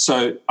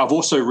 So I've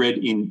also read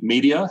in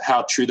media,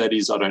 how true that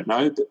is, I don't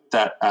know,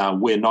 that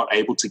we're not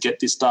able to get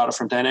this data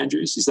from Dan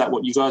Andrews. Is that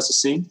what you guys are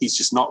seeing? He's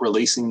just not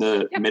releasing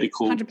the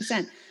medical...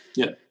 100%.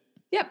 Yeah.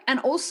 Yep. And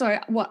also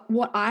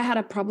what I had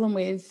a problem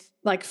with,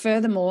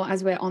 furthermore,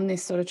 as we're on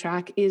this sort of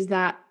track, is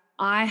that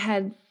I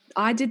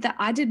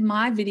did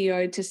my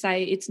video to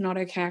say it's not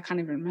okay. I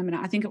can't even remember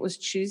now. I think it was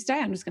Tuesday.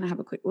 I'm just going to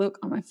have a quick look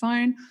on my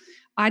phone.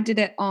 I did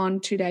it on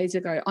 2 days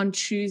ago, on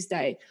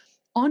Tuesday.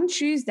 On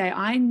Tuesday,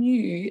 I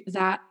knew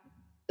that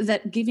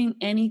giving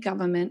any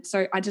government,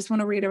 so I just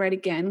want to reiterate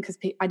again, because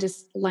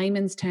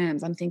layman's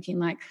terms, I'm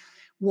thinking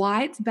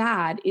why it's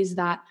bad is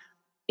that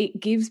it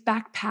gives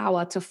back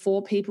power to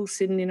 4 people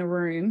sitting in a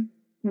room,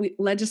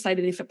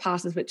 legislated if it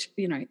passes, which,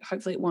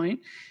 hopefully it won't,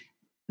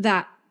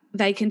 that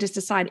they can just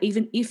decide,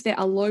 even if there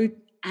are low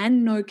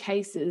and no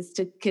cases,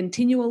 to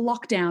continue a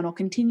lockdown or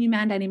continue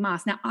mandating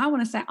masks. Now, I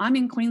want to say I'm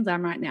in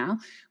Queensland right now.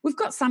 We've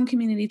got some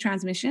community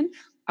transmission.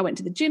 I went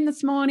to the gym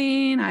this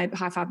morning. I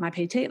high-fived my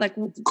PT. Like,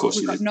 of course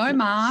we've got did. no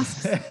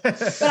masks.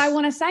 But I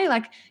want to say,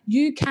 like,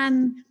 you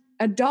can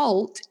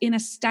adult in a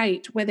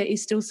state where there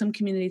is still some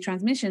community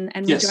transmission,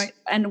 and yes.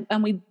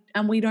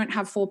 we don't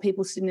have 4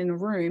 people sitting in a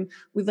room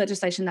with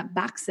legislation that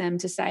backs them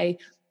to say,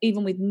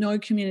 even with no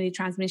community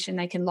transmission,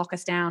 they can lock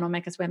us down or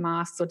make us wear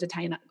masks or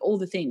detain all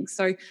the things.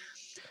 So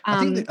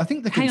I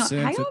think the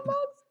concern. Hang on, Bob.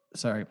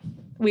 Sorry,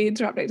 we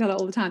interrupt each other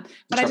all the time.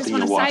 But I just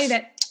want to say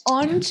that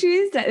on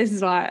Tuesday, this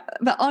is why.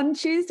 But on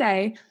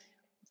Tuesday,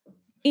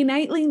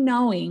 innately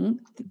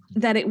knowing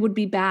that it would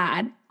be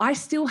bad, I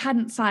still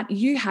hadn't cited.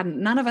 You hadn't.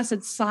 None of us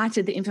had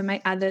cited the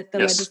information, the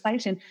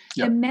legislation.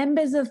 Yep. The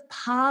members of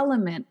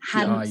Parliament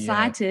hadn't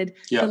cited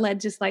the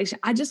legislation.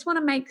 I just want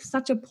to make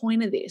such a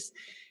point of this.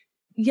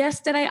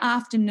 Yesterday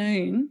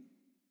afternoon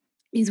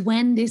is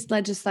when this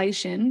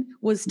legislation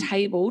was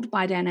tabled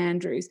by Dan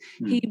Andrews.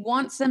 He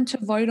wants them to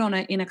vote on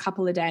it in a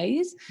couple of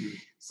days.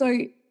 So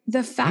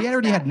the fact he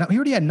already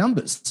had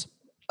numbers.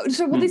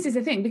 So, this is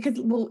the thing, because,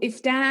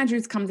 if Dan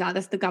Andrews comes out,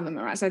 that's the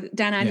government, right? So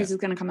Dan Andrews is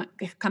going to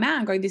come out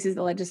and go, this is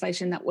the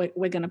legislation that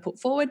we're going to put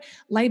forward.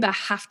 Labor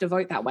have to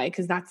vote that way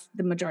because that's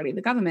the majority of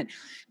the government.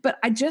 But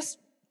I just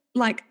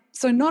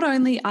so not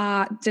only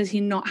does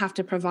he not have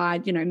to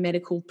provide,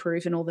 medical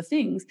proof and all the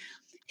things,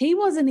 he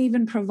wasn't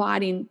even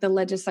providing the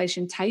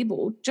legislation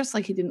tabled, just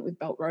like he didn't with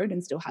Belt Road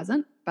and still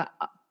hasn't, but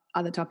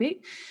other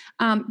topic.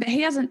 But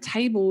he hasn't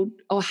tabled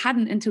or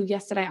hadn't until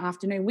yesterday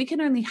afternoon. We can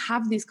only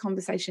have this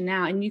conversation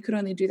now, and you could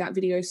only do that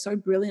video so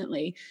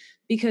brilliantly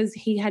because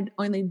he had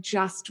only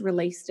just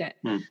released it.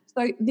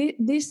 So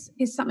this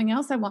is something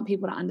else I want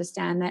people to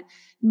understand, that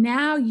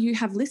now you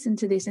have listened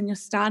to this and you're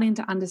starting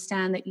to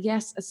understand that,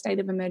 yes, a state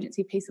of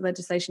emergency piece of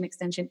legislation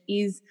extension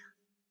is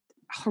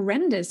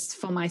horrendous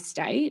for my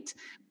state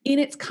in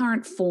its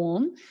current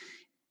form.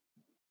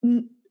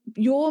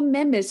 Your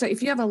members, so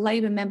if you have a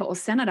Labor member or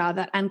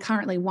senator and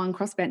currently one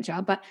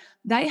crossbencher, but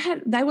they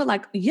were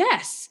like,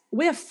 yes,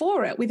 we're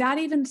for it, without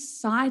even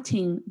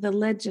citing the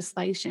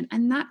legislation.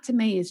 And that to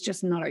me is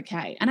just not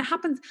okay. And it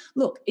happens,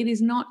 look, it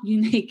is not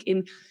unique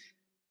in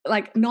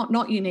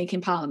not unique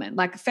in Parliament.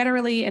 Like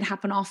federally, it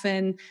happen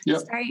often,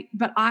 state,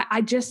 but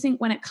I just think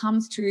when it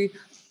comes to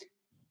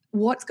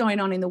what's going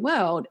on in the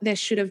world, there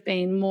should have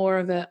been more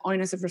of an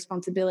onus of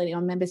responsibility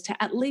on members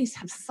to at least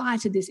have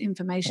cited this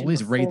information. At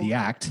least read the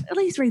act. At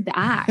least read the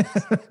act.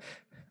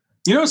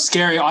 You know what's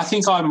scary? I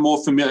think I'm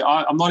more familiar.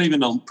 I'm not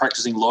even a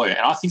practicing lawyer,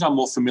 and I think I'm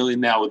more familiar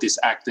now with this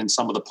act than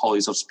some of the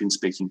pollies I've been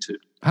speaking to.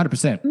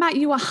 100%. Matt,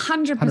 you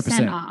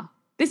 100% are.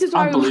 This is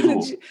why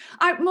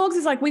Morgs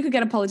is like, we could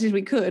get a politician,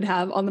 we could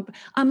have on the.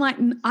 I'm like,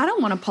 I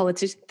don't want a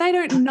politician. They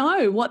don't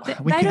know what they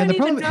don't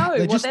even know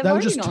what they're voting on. They'll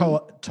just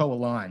toe a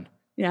line.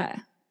 Yeah.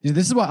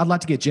 This is why I'd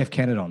like to get Jeff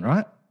Kennett on,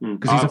 right?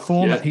 Because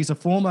he's a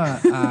former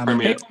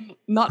Premier.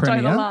 Not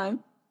toe the line.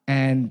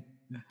 And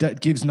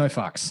gives no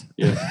fucks.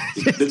 Yeah,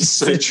 that's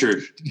so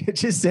true. It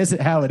just says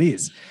it how it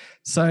is.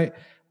 So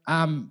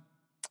I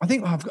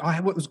think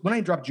when I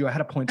interrupted you, I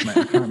had a point to make.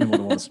 I can't remember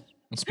what it was.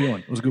 I'm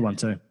spewing. It was a good one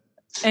too.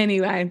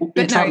 Anyway.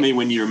 Interrupt me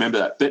when you remember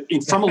that. But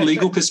from a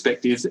legal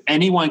perspective,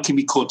 anyone can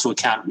be called to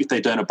account if they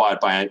don't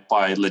abide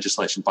by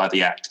legislation, by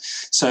the act.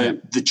 So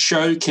the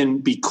show can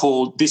be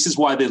called, this is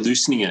why they're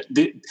loosening it.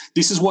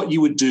 This is what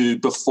you would do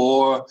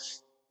before,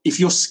 if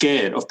you're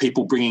scared of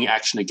people bringing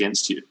action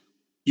against you,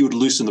 you would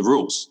loosen the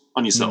rules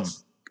on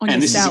yourself. And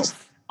this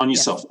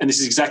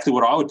is exactly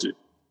what I would do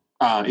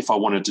if I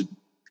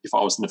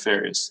was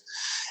nefarious.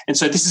 And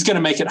so this is going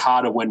to make it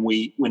harder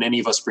when any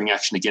of us bring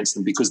action against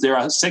them, because there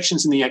are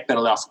sections in the Act that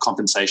allow for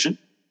compensation.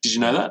 Did you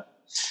know that?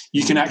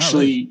 You can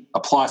actually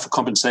apply for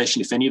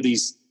compensation if any of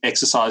these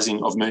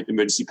exercising of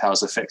emergency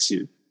powers affects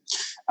you.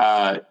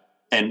 And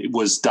it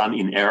was done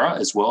in error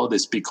as well.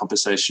 There's big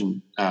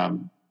compensation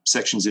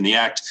sections in the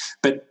Act.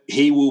 But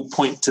he will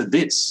point to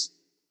this.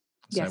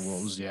 Yes.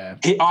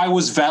 I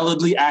was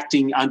validly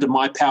acting under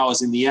my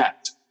powers in the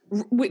Act.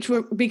 Which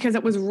were because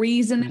it was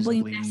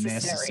reasonably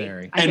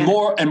necessary. And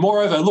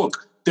moreover,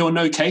 look, there were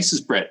no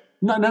cases, Brett.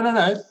 No.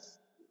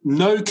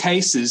 No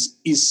cases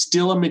is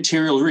still a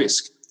material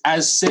risk,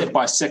 as said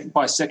by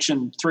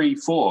section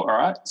 3.4. All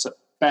right, so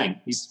bang,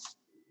 he's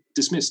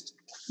dismissed.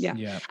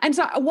 Yeah. And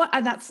so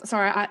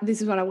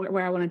this is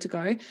where I wanted to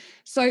go.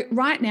 So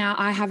right now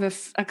I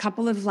have a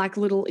couple of like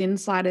little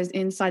insiders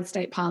inside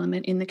state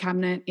parliament, in the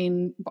cabinet,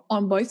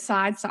 on both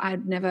sides. So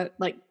I'd never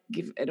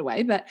give it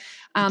away, but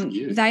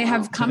they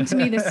have come to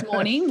me this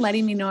morning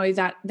letting me know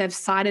that they've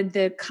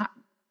cited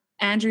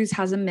Andrews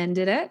has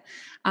amended it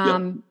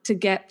to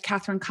get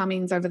Catherine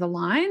Cummings over the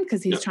line,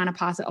 because he's trying to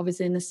pass it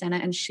obviously in the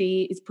Senate, and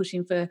she is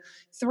pushing for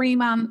 3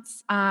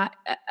 months.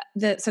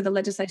 So the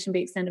legislation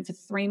be extended for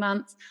 3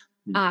 months.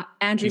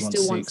 Andrew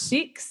still wants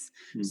 6.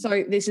 6.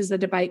 So this is the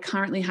debate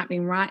currently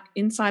happening right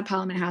inside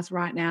Parliament House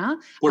right now.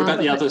 What about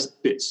the other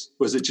bits?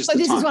 Was it just the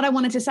this time? is what I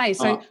wanted to say.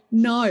 So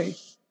no,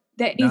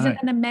 there isn't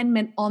an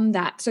amendment on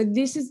that. So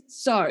this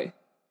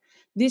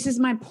is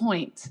my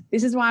point.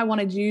 This is why I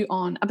wanted you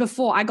on.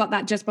 Before I got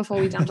that, just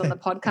before we jumped on the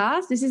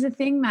podcast. This is the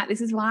thing, Matt.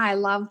 This is why I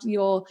loved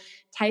your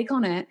take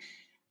on it.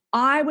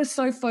 I was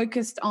so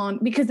focused on,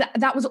 because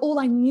that was all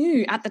I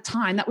knew at the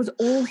time. That was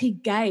all he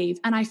gave.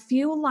 And I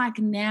feel like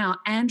now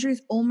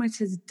Andrews almost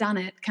has done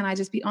it, can I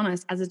just be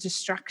honest, as a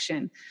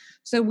distraction.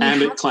 So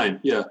ambit claim,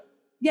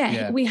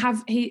 we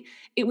have,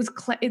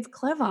 it's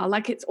clever.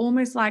 Like, it's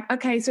almost like,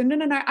 okay, so no.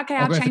 Okay,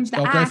 I'll change the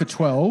act. I'll go for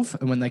 12,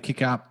 and when they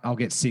kick up, I'll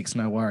get 6,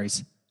 no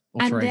worries.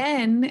 Or 3.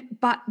 Then,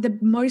 but the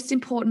most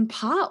important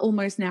part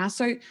almost now,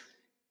 so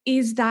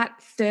is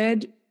that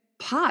third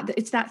part.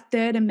 It's that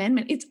third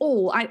amendment. It's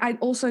all. I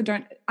also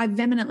don't. I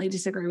vehemently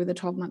disagree with the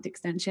 12-month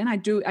extension. I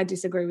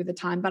disagree with the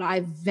time, but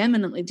I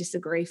vehemently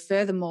disagree.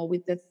 Furthermore,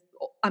 with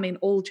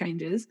all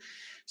changes.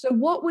 So,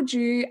 what would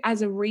you,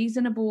 as a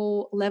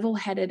reasonable,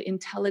 level-headed,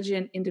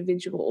 intelligent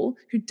individual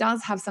who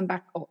does have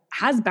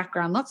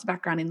lots of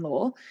background in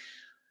law,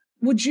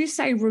 would you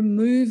say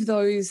remove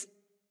those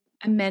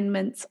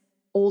amendments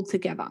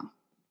altogether?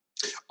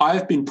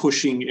 I've been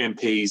pushing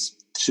MPs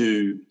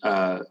to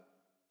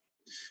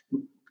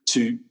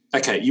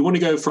okay, you want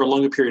to go for a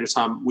longer period of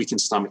time, we can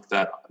stomach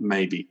that,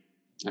 maybe.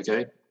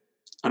 Okay?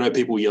 I know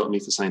people yell at me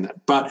for saying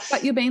that.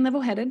 But you're being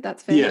level-headed,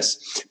 that's fair.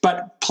 Yes.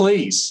 But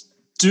please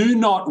do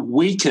not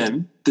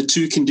weaken the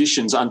 2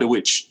 conditions under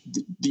which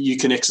you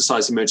can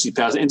exercise emergency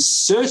powers, and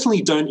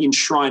certainly don't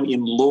enshrine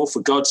in law, for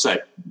God's sake.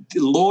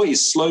 The law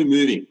is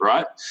slow-moving,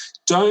 right?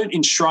 Don't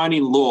enshrine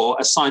in law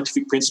a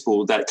scientific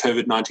principle that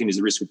COVID-19 is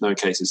a risk with no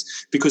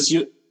cases, because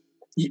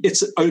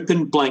it's an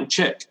open blank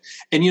check.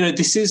 And,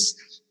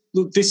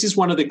 this is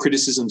one of the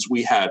criticisms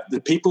we have. The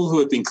people who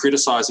have been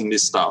criticising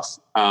this stuff,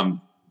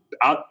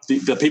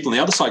 the people on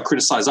the other side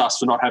criticise us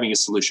for not having a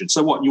solution.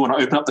 So what, you want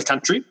to open up the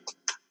country?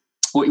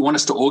 What, you want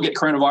us to all get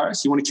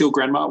coronavirus? You want to kill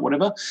grandma,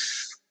 whatever?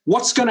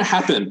 What's going to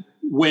happen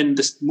when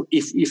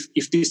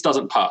if this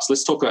doesn't pass?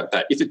 Let's talk about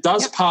that. If it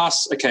does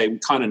pass, okay, we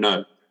kind of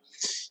know.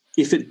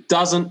 If it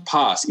doesn't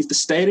pass, if the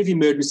state of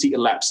emergency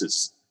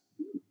elapses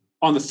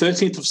on the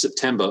 13th of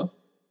September,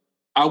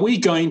 are we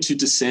going to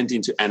descend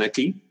into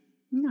anarchy?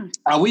 No.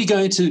 Are we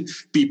going to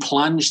be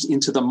plunged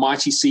into the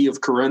mighty sea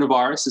of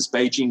coronavirus, as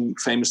Beijing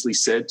famously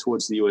said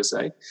towards the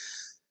USA?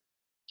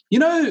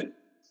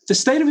 The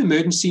state of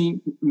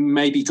emergency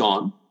may be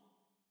gone,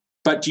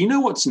 but do you know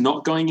what's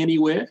not going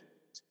anywhere?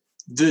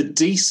 The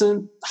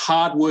decent,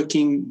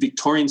 hardworking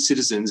Victorian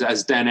citizens,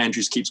 as Dan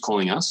Andrews keeps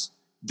calling us,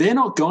 they're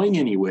not going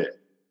anywhere.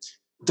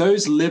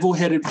 Those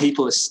level-headed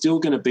people are still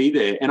going to be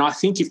there. And I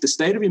think if the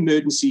state of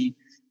emergency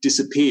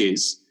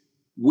disappears,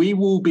 we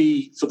will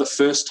be, for the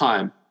first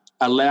time,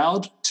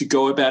 allowed to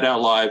go about our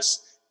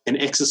lives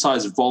and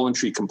exercise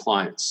voluntary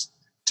compliance,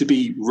 to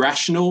be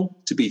rational,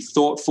 to be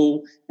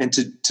thoughtful, and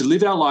to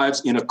live our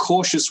lives in a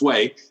cautious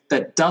way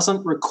that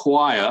doesn't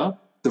require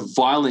the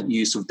violent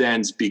use of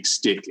Dan's big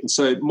stick. And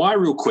so my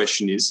real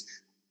question is,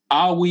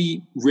 are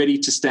we ready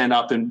to stand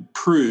up and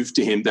prove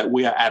to him that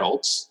we are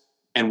adults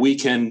and we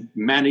can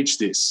manage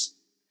this?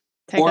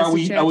 Take us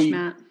to church,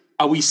 Matt.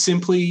 Are we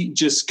simply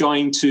just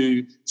going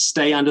to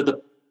stay under the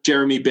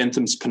Jeremy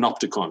Bentham's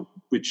panopticon,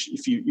 which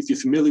if you're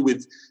familiar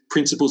with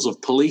principles of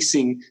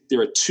policing,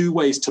 there are 2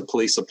 ways to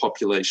police a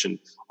population,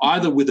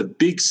 either with a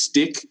big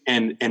stick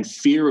and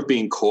fear of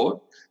being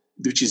caught,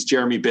 which is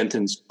Jeremy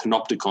Bentham's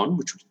panopticon,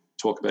 which we'll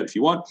talk about if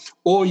you want,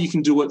 or you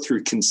can do it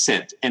through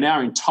consent. And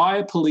our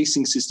entire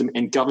policing system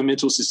and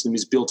governmental system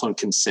is built on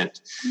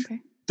consent.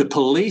 Okay. The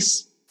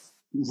police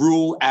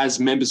rule as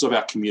members of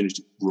our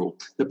community rule.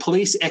 The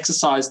police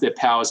exercise their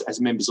powers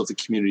as members of the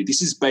community.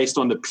 This is based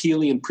on the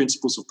Peelian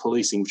principles of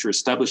policing, which were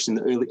established in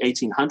the early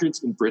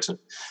 1800s in Britain.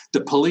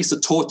 The police are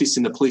taught this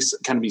in the police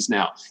academies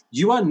now.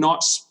 You are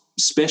not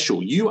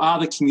special. You are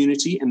the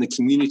community, and the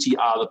community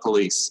are the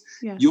police.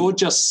 Yeah. You're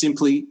just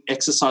simply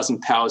exercising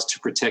powers to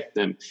protect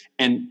them,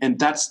 and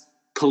that's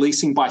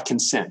policing by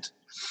consent.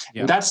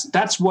 Yeah.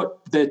 That's what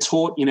they're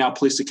taught in our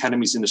police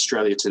academies in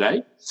Australia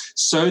today,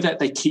 so that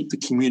they keep the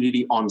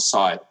community on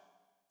side.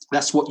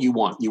 That's what you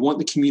want. You want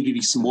the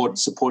community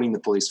supporting the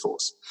police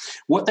force.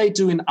 What they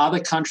do in other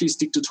countries,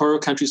 dictatorial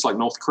countries like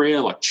North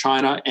Korea, like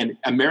China, and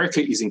America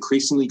is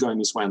increasingly going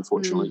this way,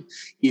 unfortunately,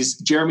 is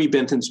Jeremy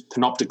Bentham's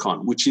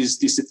panopticon, which is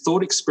this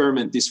thought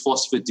experiment this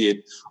philosopher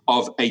did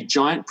of a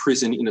giant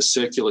prison in a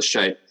circular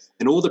shape,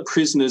 and all the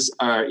prisoners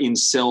are in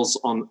cells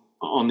on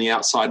the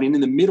outside, and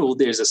in the middle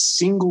there's a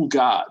single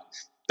guard,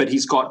 but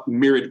he's got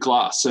mirrored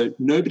glass, so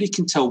nobody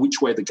can tell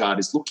which way the guard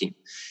is looking.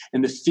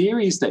 And the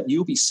theory is that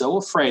you'll be so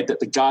afraid that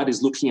the guard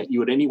is looking at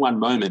you at any one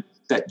moment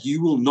that you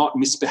will not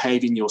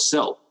misbehave in your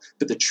cell.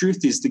 But the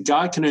truth is the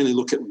guard can only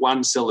look at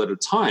one cell at a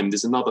time.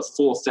 There's another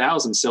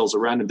 4,000 cells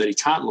around him that he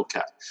can't look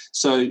at.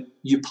 So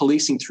you're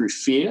policing through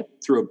fear,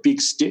 through a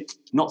big stick,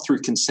 not through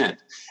consent.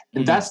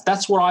 And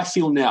that's what I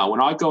feel now.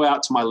 When I go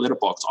out to my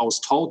letterbox, I was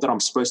told that I'm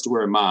supposed to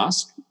wear a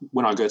mask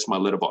when I go to my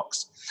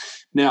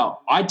letterbox. Now,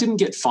 I didn't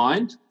get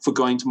fined for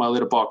going to my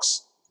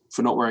letterbox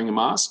for not wearing a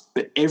mask,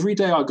 but every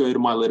day I go to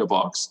my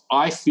letterbox,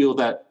 I feel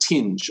that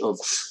tinge of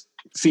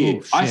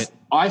fear.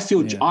 I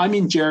feel I'm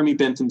in Jeremy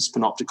Bentham's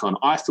Panopticon.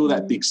 I feel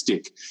that big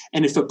stick.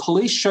 And if a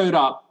police showed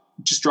up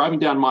just driving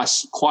down my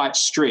quiet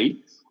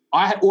street,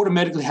 I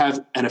automatically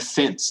have an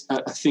offense,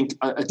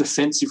 a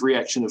defensive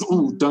reaction of,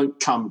 oh, don't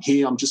come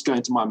here, I'm just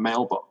going to my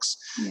mailbox.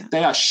 Yeah.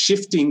 They are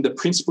shifting the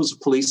principles of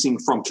policing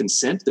from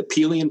consent, the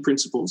Peelian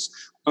principles,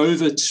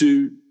 over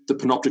to the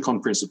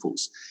Panopticon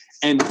principles.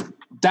 And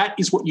that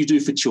is what you do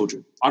for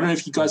children. I don't know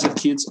if you guys have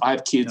kids. I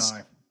have kids.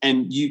 No.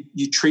 And you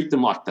treat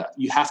them like that.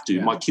 You have to.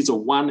 Yeah. My kids are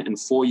 1 and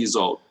 4 years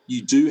old.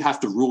 You do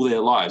have to rule their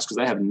lives because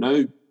they have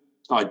no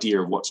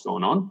idea of what's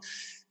going on.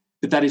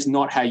 But that is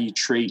not how you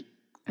treat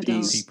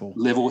these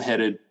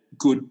level-headed,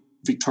 good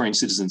Victorian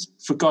citizens.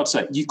 For God's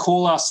sake, you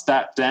call us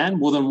that, Dan?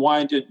 Well, then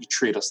why don't you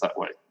treat us that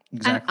way?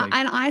 Exactly.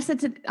 And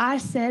I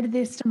said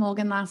this to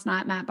Morgan last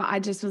night, Matt, but I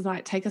just was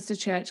like, take us to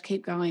church,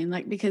 keep going.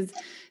 Like, because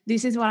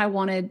this is what I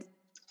wanted.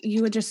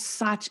 You were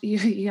just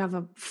you have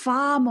a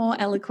far more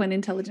eloquent,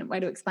 intelligent way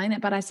to explain it.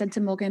 But I said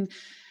to Morgan,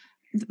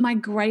 my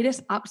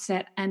greatest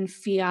upset and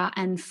fear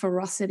and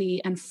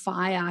ferocity and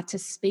fire to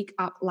speak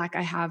up like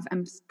I have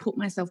and put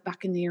myself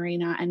back in the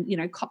arena and,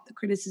 cop the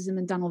criticism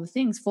and done all the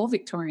things for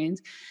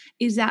Victorians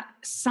is that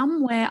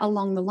somewhere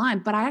along the line,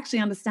 but I actually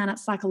understand it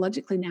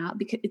psychologically now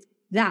because it's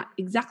that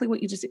exactly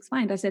what you just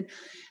explained. I said,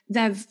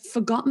 they've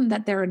forgotten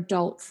that they're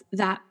adults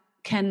that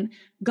can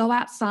go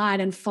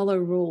outside and follow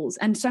rules.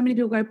 And so many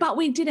people go, but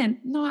we didn't.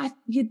 No,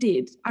 you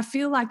did. I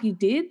feel like you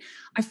did.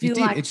 I feel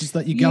like it's just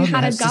that you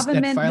had a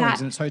government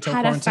that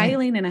had a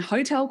failing in a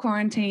hotel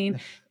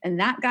quarantine and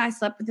that guy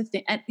slept with the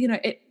thing. And,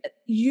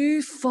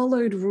 you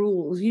followed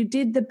rules. You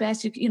did the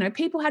best.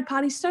 People had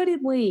parties. So did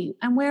we.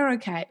 And we're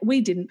okay.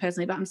 We didn't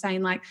personally, but I'm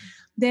saying like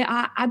there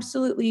are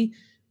absolutely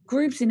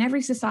groups in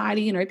every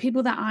society,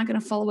 people that aren't going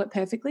to follow it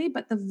perfectly,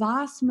 but the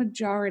vast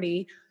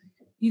majority,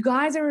 you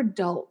guys are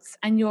adults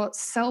and you're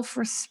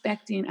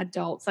self-respecting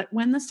adults. Like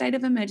when the state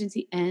of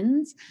emergency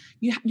ends,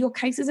 your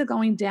cases are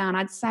going down.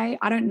 I'd say,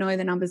 I don't know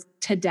the numbers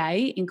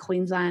today in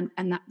Queensland.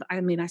 And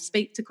I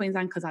speak to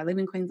Queensland because I live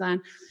in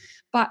Queensland,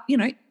 but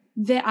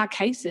there are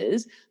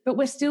cases, but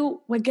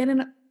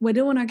we're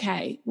doing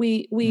okay.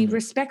 We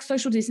respect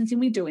social distancing.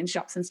 We do in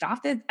shops and stuff.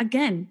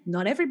 Again,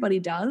 not everybody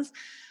does,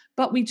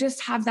 but we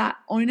just have that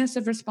onus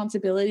of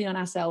responsibility on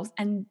ourselves.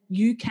 And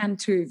you can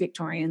too,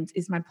 Victorians,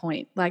 is my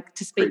point. Like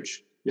to speak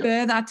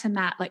further to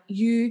Matt, like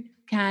you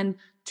can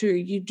too.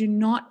 You do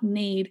not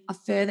need a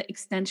further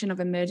extension of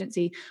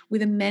emergency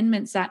with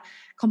amendments that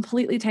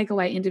completely take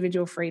away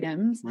individual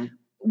freedoms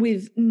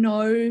with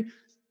no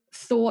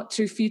thought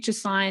to future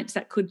science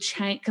that could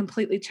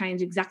completely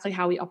change exactly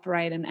how we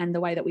operate and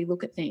the way that we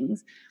look at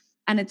things.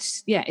 And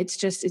it's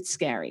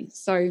scary.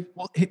 So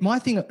my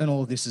thing in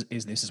all of this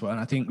is this as well. And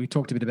I think we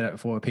talked a bit about it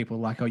before. People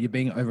are like, oh, you're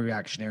being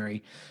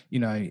overreactionary,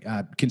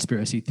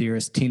 conspiracy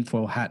theorists,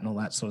 tinfoil hat and all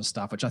that sort of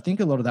stuff, which I think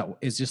a lot of that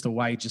is just a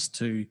way just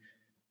to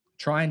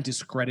try and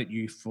discredit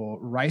you for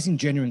raising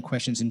genuine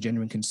questions and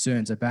genuine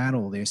concerns about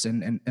all this.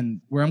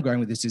 And where I'm going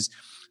with this is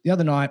the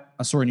other night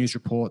I saw a news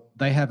report.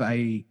 They have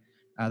they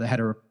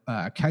had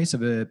a case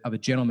of a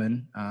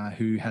gentleman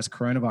who has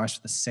coronavirus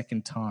for the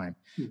second time.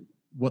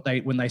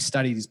 When they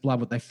studied his blood,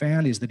 what they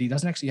found is that he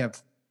doesn't actually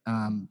have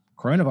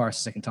coronavirus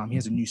the second time. He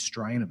has a new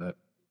strain of it.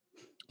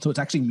 So it's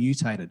actually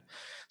mutated.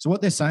 So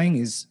what they're saying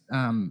is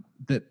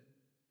that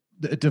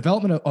the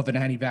development of an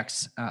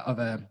anti-vax, of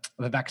a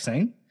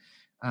vaccine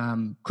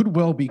could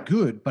well be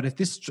good, but if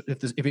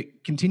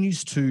it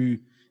continues to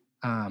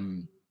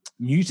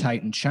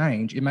mutate and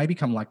change, it may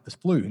become like the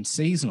flu and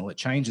seasonal. It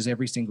changes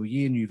every single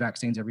year, new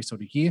vaccines every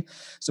sort of year.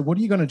 So what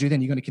are you going to do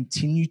then? You're going to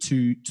continue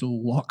to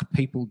lock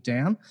people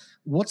down.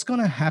 What's going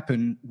to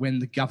happen when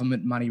the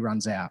government money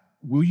runs out?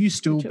 Will you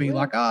still be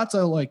like, oh, it's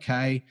all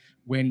okay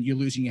when you're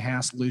losing your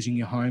house, losing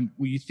your home?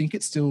 Will you think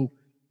it's still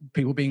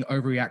people being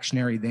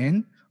overreactionary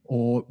then?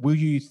 Or will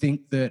you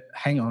think that,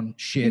 hang on,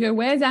 shit. You go,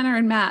 where's Anna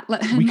and Matt?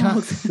 We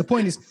can't. The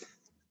point is,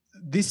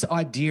 this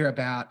idea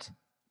about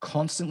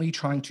constantly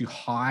trying to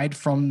hide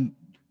from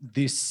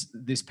this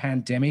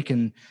pandemic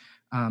and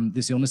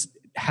this illness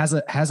has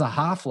a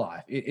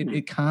half-life.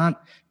 It can't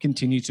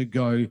continue to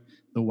go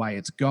the way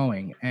it's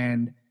going.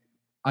 And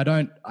I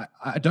don't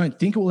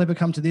think it will ever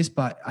come to this,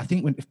 but I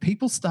think if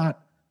people start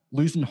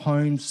losing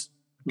homes,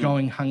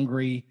 going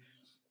hungry,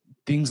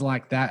 things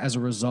like that as a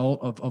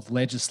result of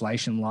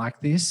legislation like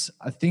this,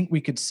 I think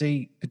we could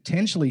see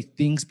potentially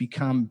things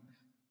become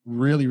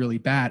really, really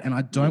bad. And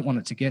I don't want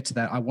it to get to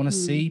that. I want to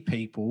see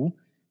people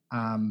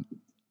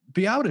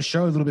be able to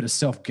show a little bit of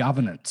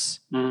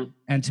self-governance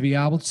and to be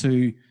able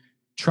to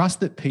trust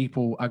that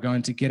people are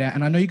going to get out.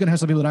 And I know you're going to have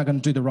some people that aren't going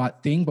to do the right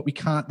thing, but we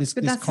can't. But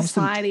that's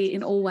society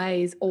in all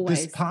ways,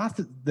 always. This path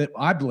that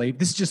I believe,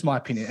 this is just my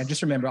opinion, and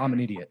just remember, I'm an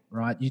idiot,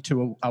 right? You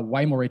two are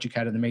way more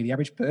educated than me. The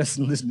average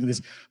person listening to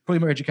this probably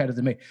more educated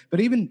than me.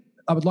 But even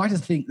I would like to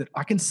think that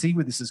I can see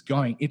where this is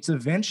going. It's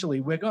eventually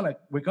we're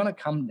gonna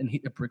come and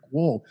hit a brick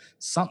wall.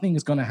 Something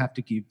is gonna have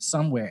to give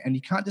somewhere, and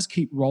you can't just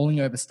keep rolling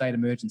over state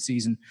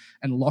emergencies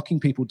and locking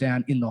people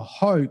down in the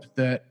hope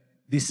that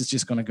this is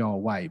just going to go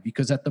away.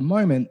 Because at the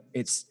moment,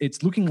 it's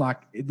looking like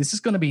this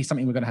is going to be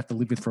something we're going to have to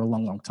live with for a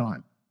long, long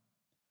time.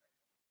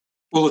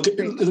 Well, look,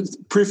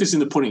 proof is in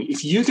the pudding.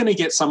 If you're going to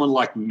get someone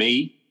like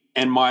me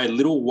and my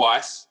little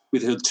wife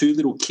with her 2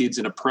 little kids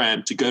in a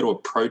pram to go to a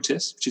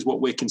protest, which is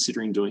what we're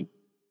considering doing,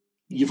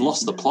 you've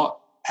lost the plot.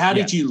 How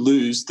did you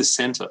lose the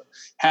centre?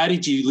 How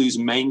did you lose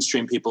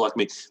mainstream people like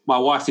me? My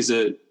wife is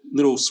a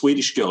little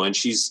Swedish girl, and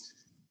she's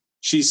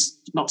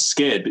not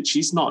scared, but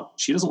she doesn't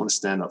want to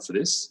stand up for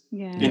this.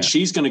 Yeah. And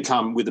she's going to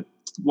come with a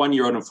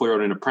 1-year-old and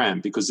 4-year-old in a pram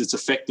because it's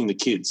affecting the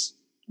kids.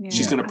 Yeah,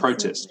 she's going to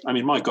protest. I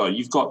mean, my God,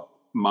 you've got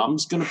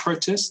mums going to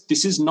protest.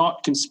 This is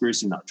not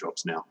conspiracy nut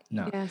jobs now.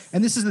 No. Yes.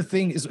 And this is the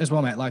thing as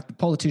well, Matt, like the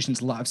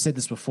politicians I've said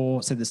this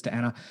before, said this to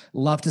Anna,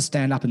 love to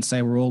stand up and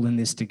say we're all in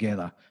this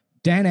together.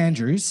 Dan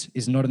Andrews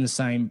is not in the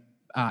same,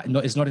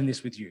 is not in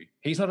this with you.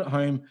 He's not at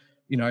home,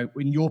 you know,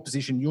 in your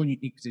position, your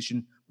unique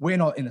position. We're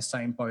not in the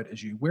same boat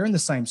as you. We're in the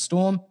same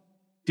storm,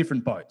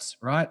 different boats,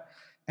 right?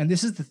 And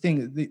this is the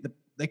thing.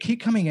 They keep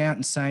coming out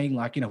and saying,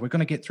 like, you know, we're going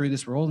to get through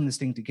this. We're all in this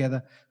thing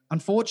together.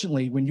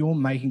 Unfortunately, when you're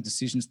making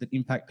decisions that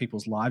impact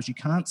people's lives, you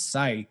can't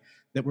say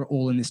that we're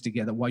all in this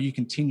together while you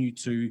continue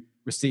to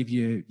receive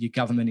your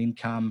government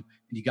income,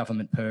 your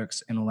government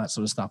perks and all that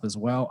sort of stuff as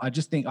well.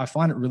 I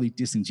find it really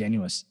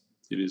disingenuous.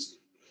 It is.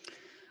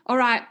 All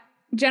right.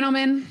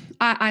 Gentlemen,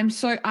 I'm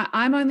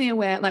only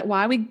aware, like,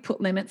 why we put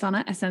limits on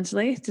it,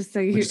 essentially, just so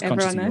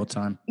everyone knows. Your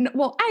time. No,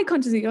 well, A,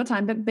 conscious of your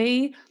time, but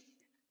B,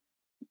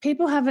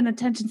 people have an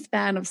attention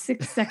span of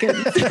 6 seconds.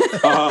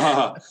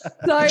 So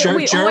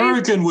Joe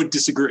Rogan would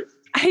disagree.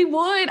 He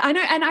would. I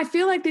know, and I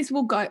feel like this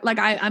will go. Like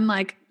I'm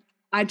like,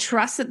 I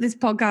trust that this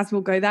podcast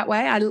will go that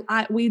way.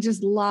 We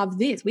just love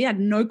this. We had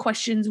no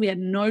questions. We had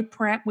no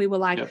prep. We were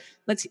like,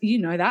 let's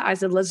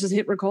just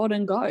hit record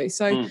and go.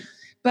 So.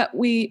 But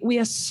we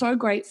are so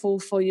grateful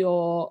for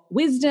your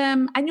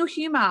wisdom and your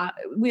humor.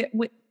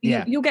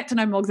 You'll get to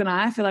know Moggs and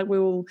I. I feel like we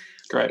will.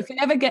 Great.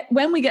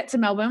 When we get to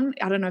Melbourne,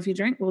 I don't know if you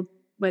drink.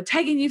 We're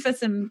taking you for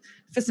some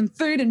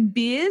food and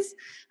beers,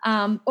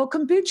 or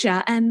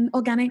kombucha and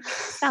organic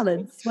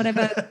salads,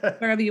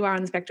 wherever you are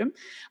on the spectrum.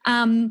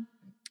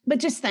 But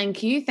just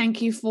thank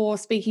you for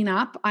speaking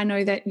up. I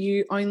know that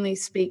you only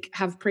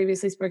have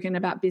previously spoken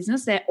about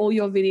business. They're all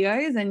your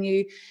videos, and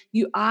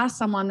you are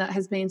someone that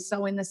has been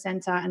so in the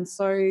center, and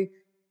so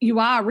you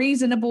are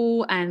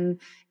reasonable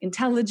and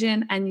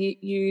intelligent, and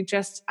you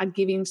just are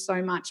giving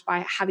so much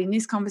by having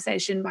this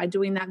conversation, by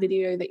doing that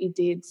video that you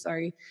did.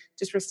 So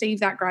just receive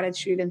that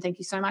gratitude and thank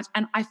you so much.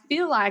 And I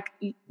feel like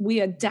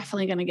we are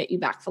definitely going to get you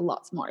back for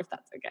lots more, if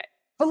that's okay.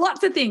 For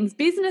lots of things,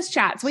 business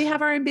chats. We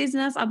have our own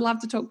business. I'd love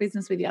to talk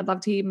business with you. I'd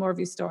love to hear more of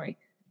your story.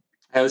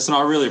 Hey, listen,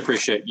 I really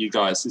appreciate you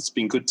guys. It's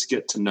been good to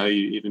get to know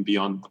you even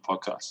beyond the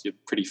podcast. You're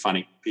pretty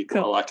funny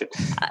people. Cool. I like it.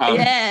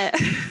 Yeah.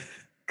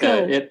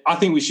 Cool. I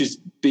think we should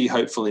be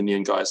hopeful in the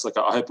end, guys. Like,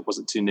 I hope it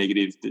wasn't too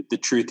negative. The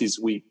truth is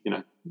we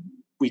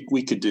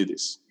could do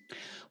this.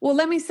 Well,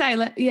 let me say,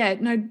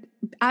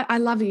 I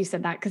love you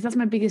said that, because that's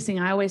my biggest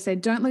thing. I always say,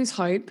 don't lose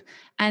hope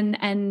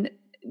and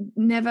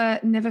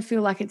never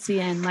feel like it's the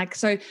end. Like,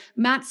 so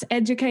Matt's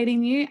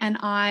educating you and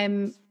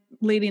I'm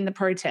leading the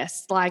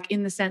protests, like,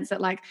 in the sense that,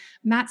 like,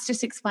 Matt's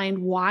just explained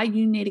why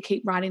you need to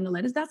keep writing the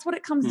letters. That's what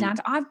it comes down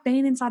to. I've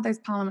been inside those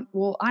parliament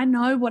wall. I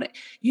know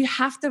you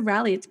have to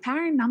rally. It's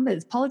power in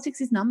numbers.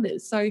 Politics is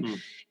numbers. So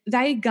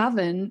they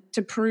govern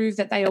to prove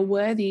that they are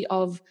worthy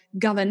of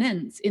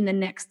governance in the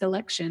next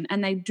election.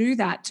 And they do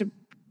that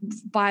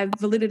by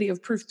validity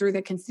of proof through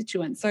their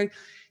constituents. So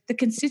the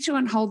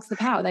constituent holds the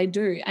power. They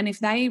do. And if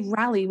they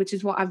rally, which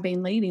is what I've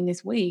been leading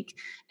this week,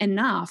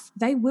 enough,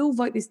 they will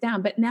vote this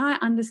down. But now I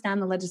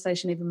understand the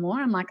legislation even more.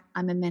 I'm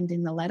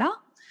amending the letter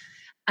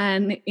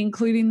and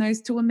including those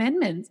 2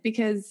 amendments,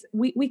 because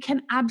we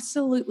can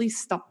absolutely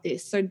stop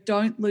this. So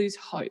don't lose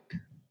hope.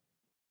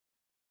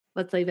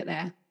 Let's leave it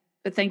there.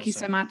 But thank you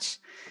so much.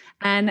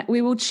 And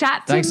we will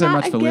chat to Matt again. Thanks so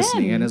much for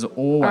listening. And as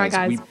always,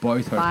 we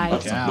both hope Bye.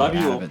 you get out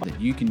of it that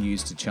you can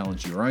use to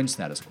challenge your own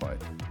status quo.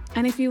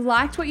 And if you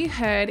liked what you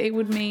heard, it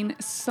would mean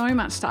so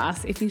much to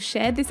us if you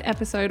shared this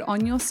episode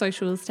on your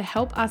socials to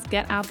help us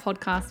get our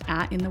podcast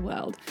out in the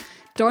world.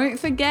 Don't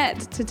forget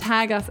to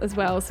tag us as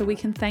well so we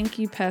can thank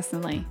you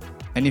personally.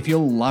 And if you're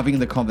loving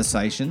the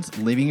conversations,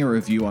 leaving a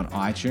review on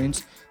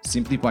iTunes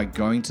simply by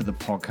going to the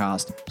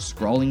podcast,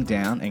 scrolling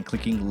down and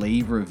clicking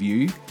leave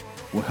review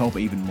will help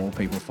even more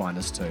people find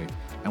us too.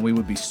 And we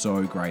would be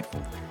so grateful.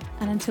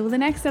 And until the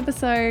next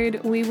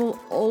episode, we will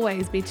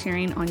always be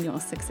cheering on your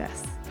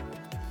success.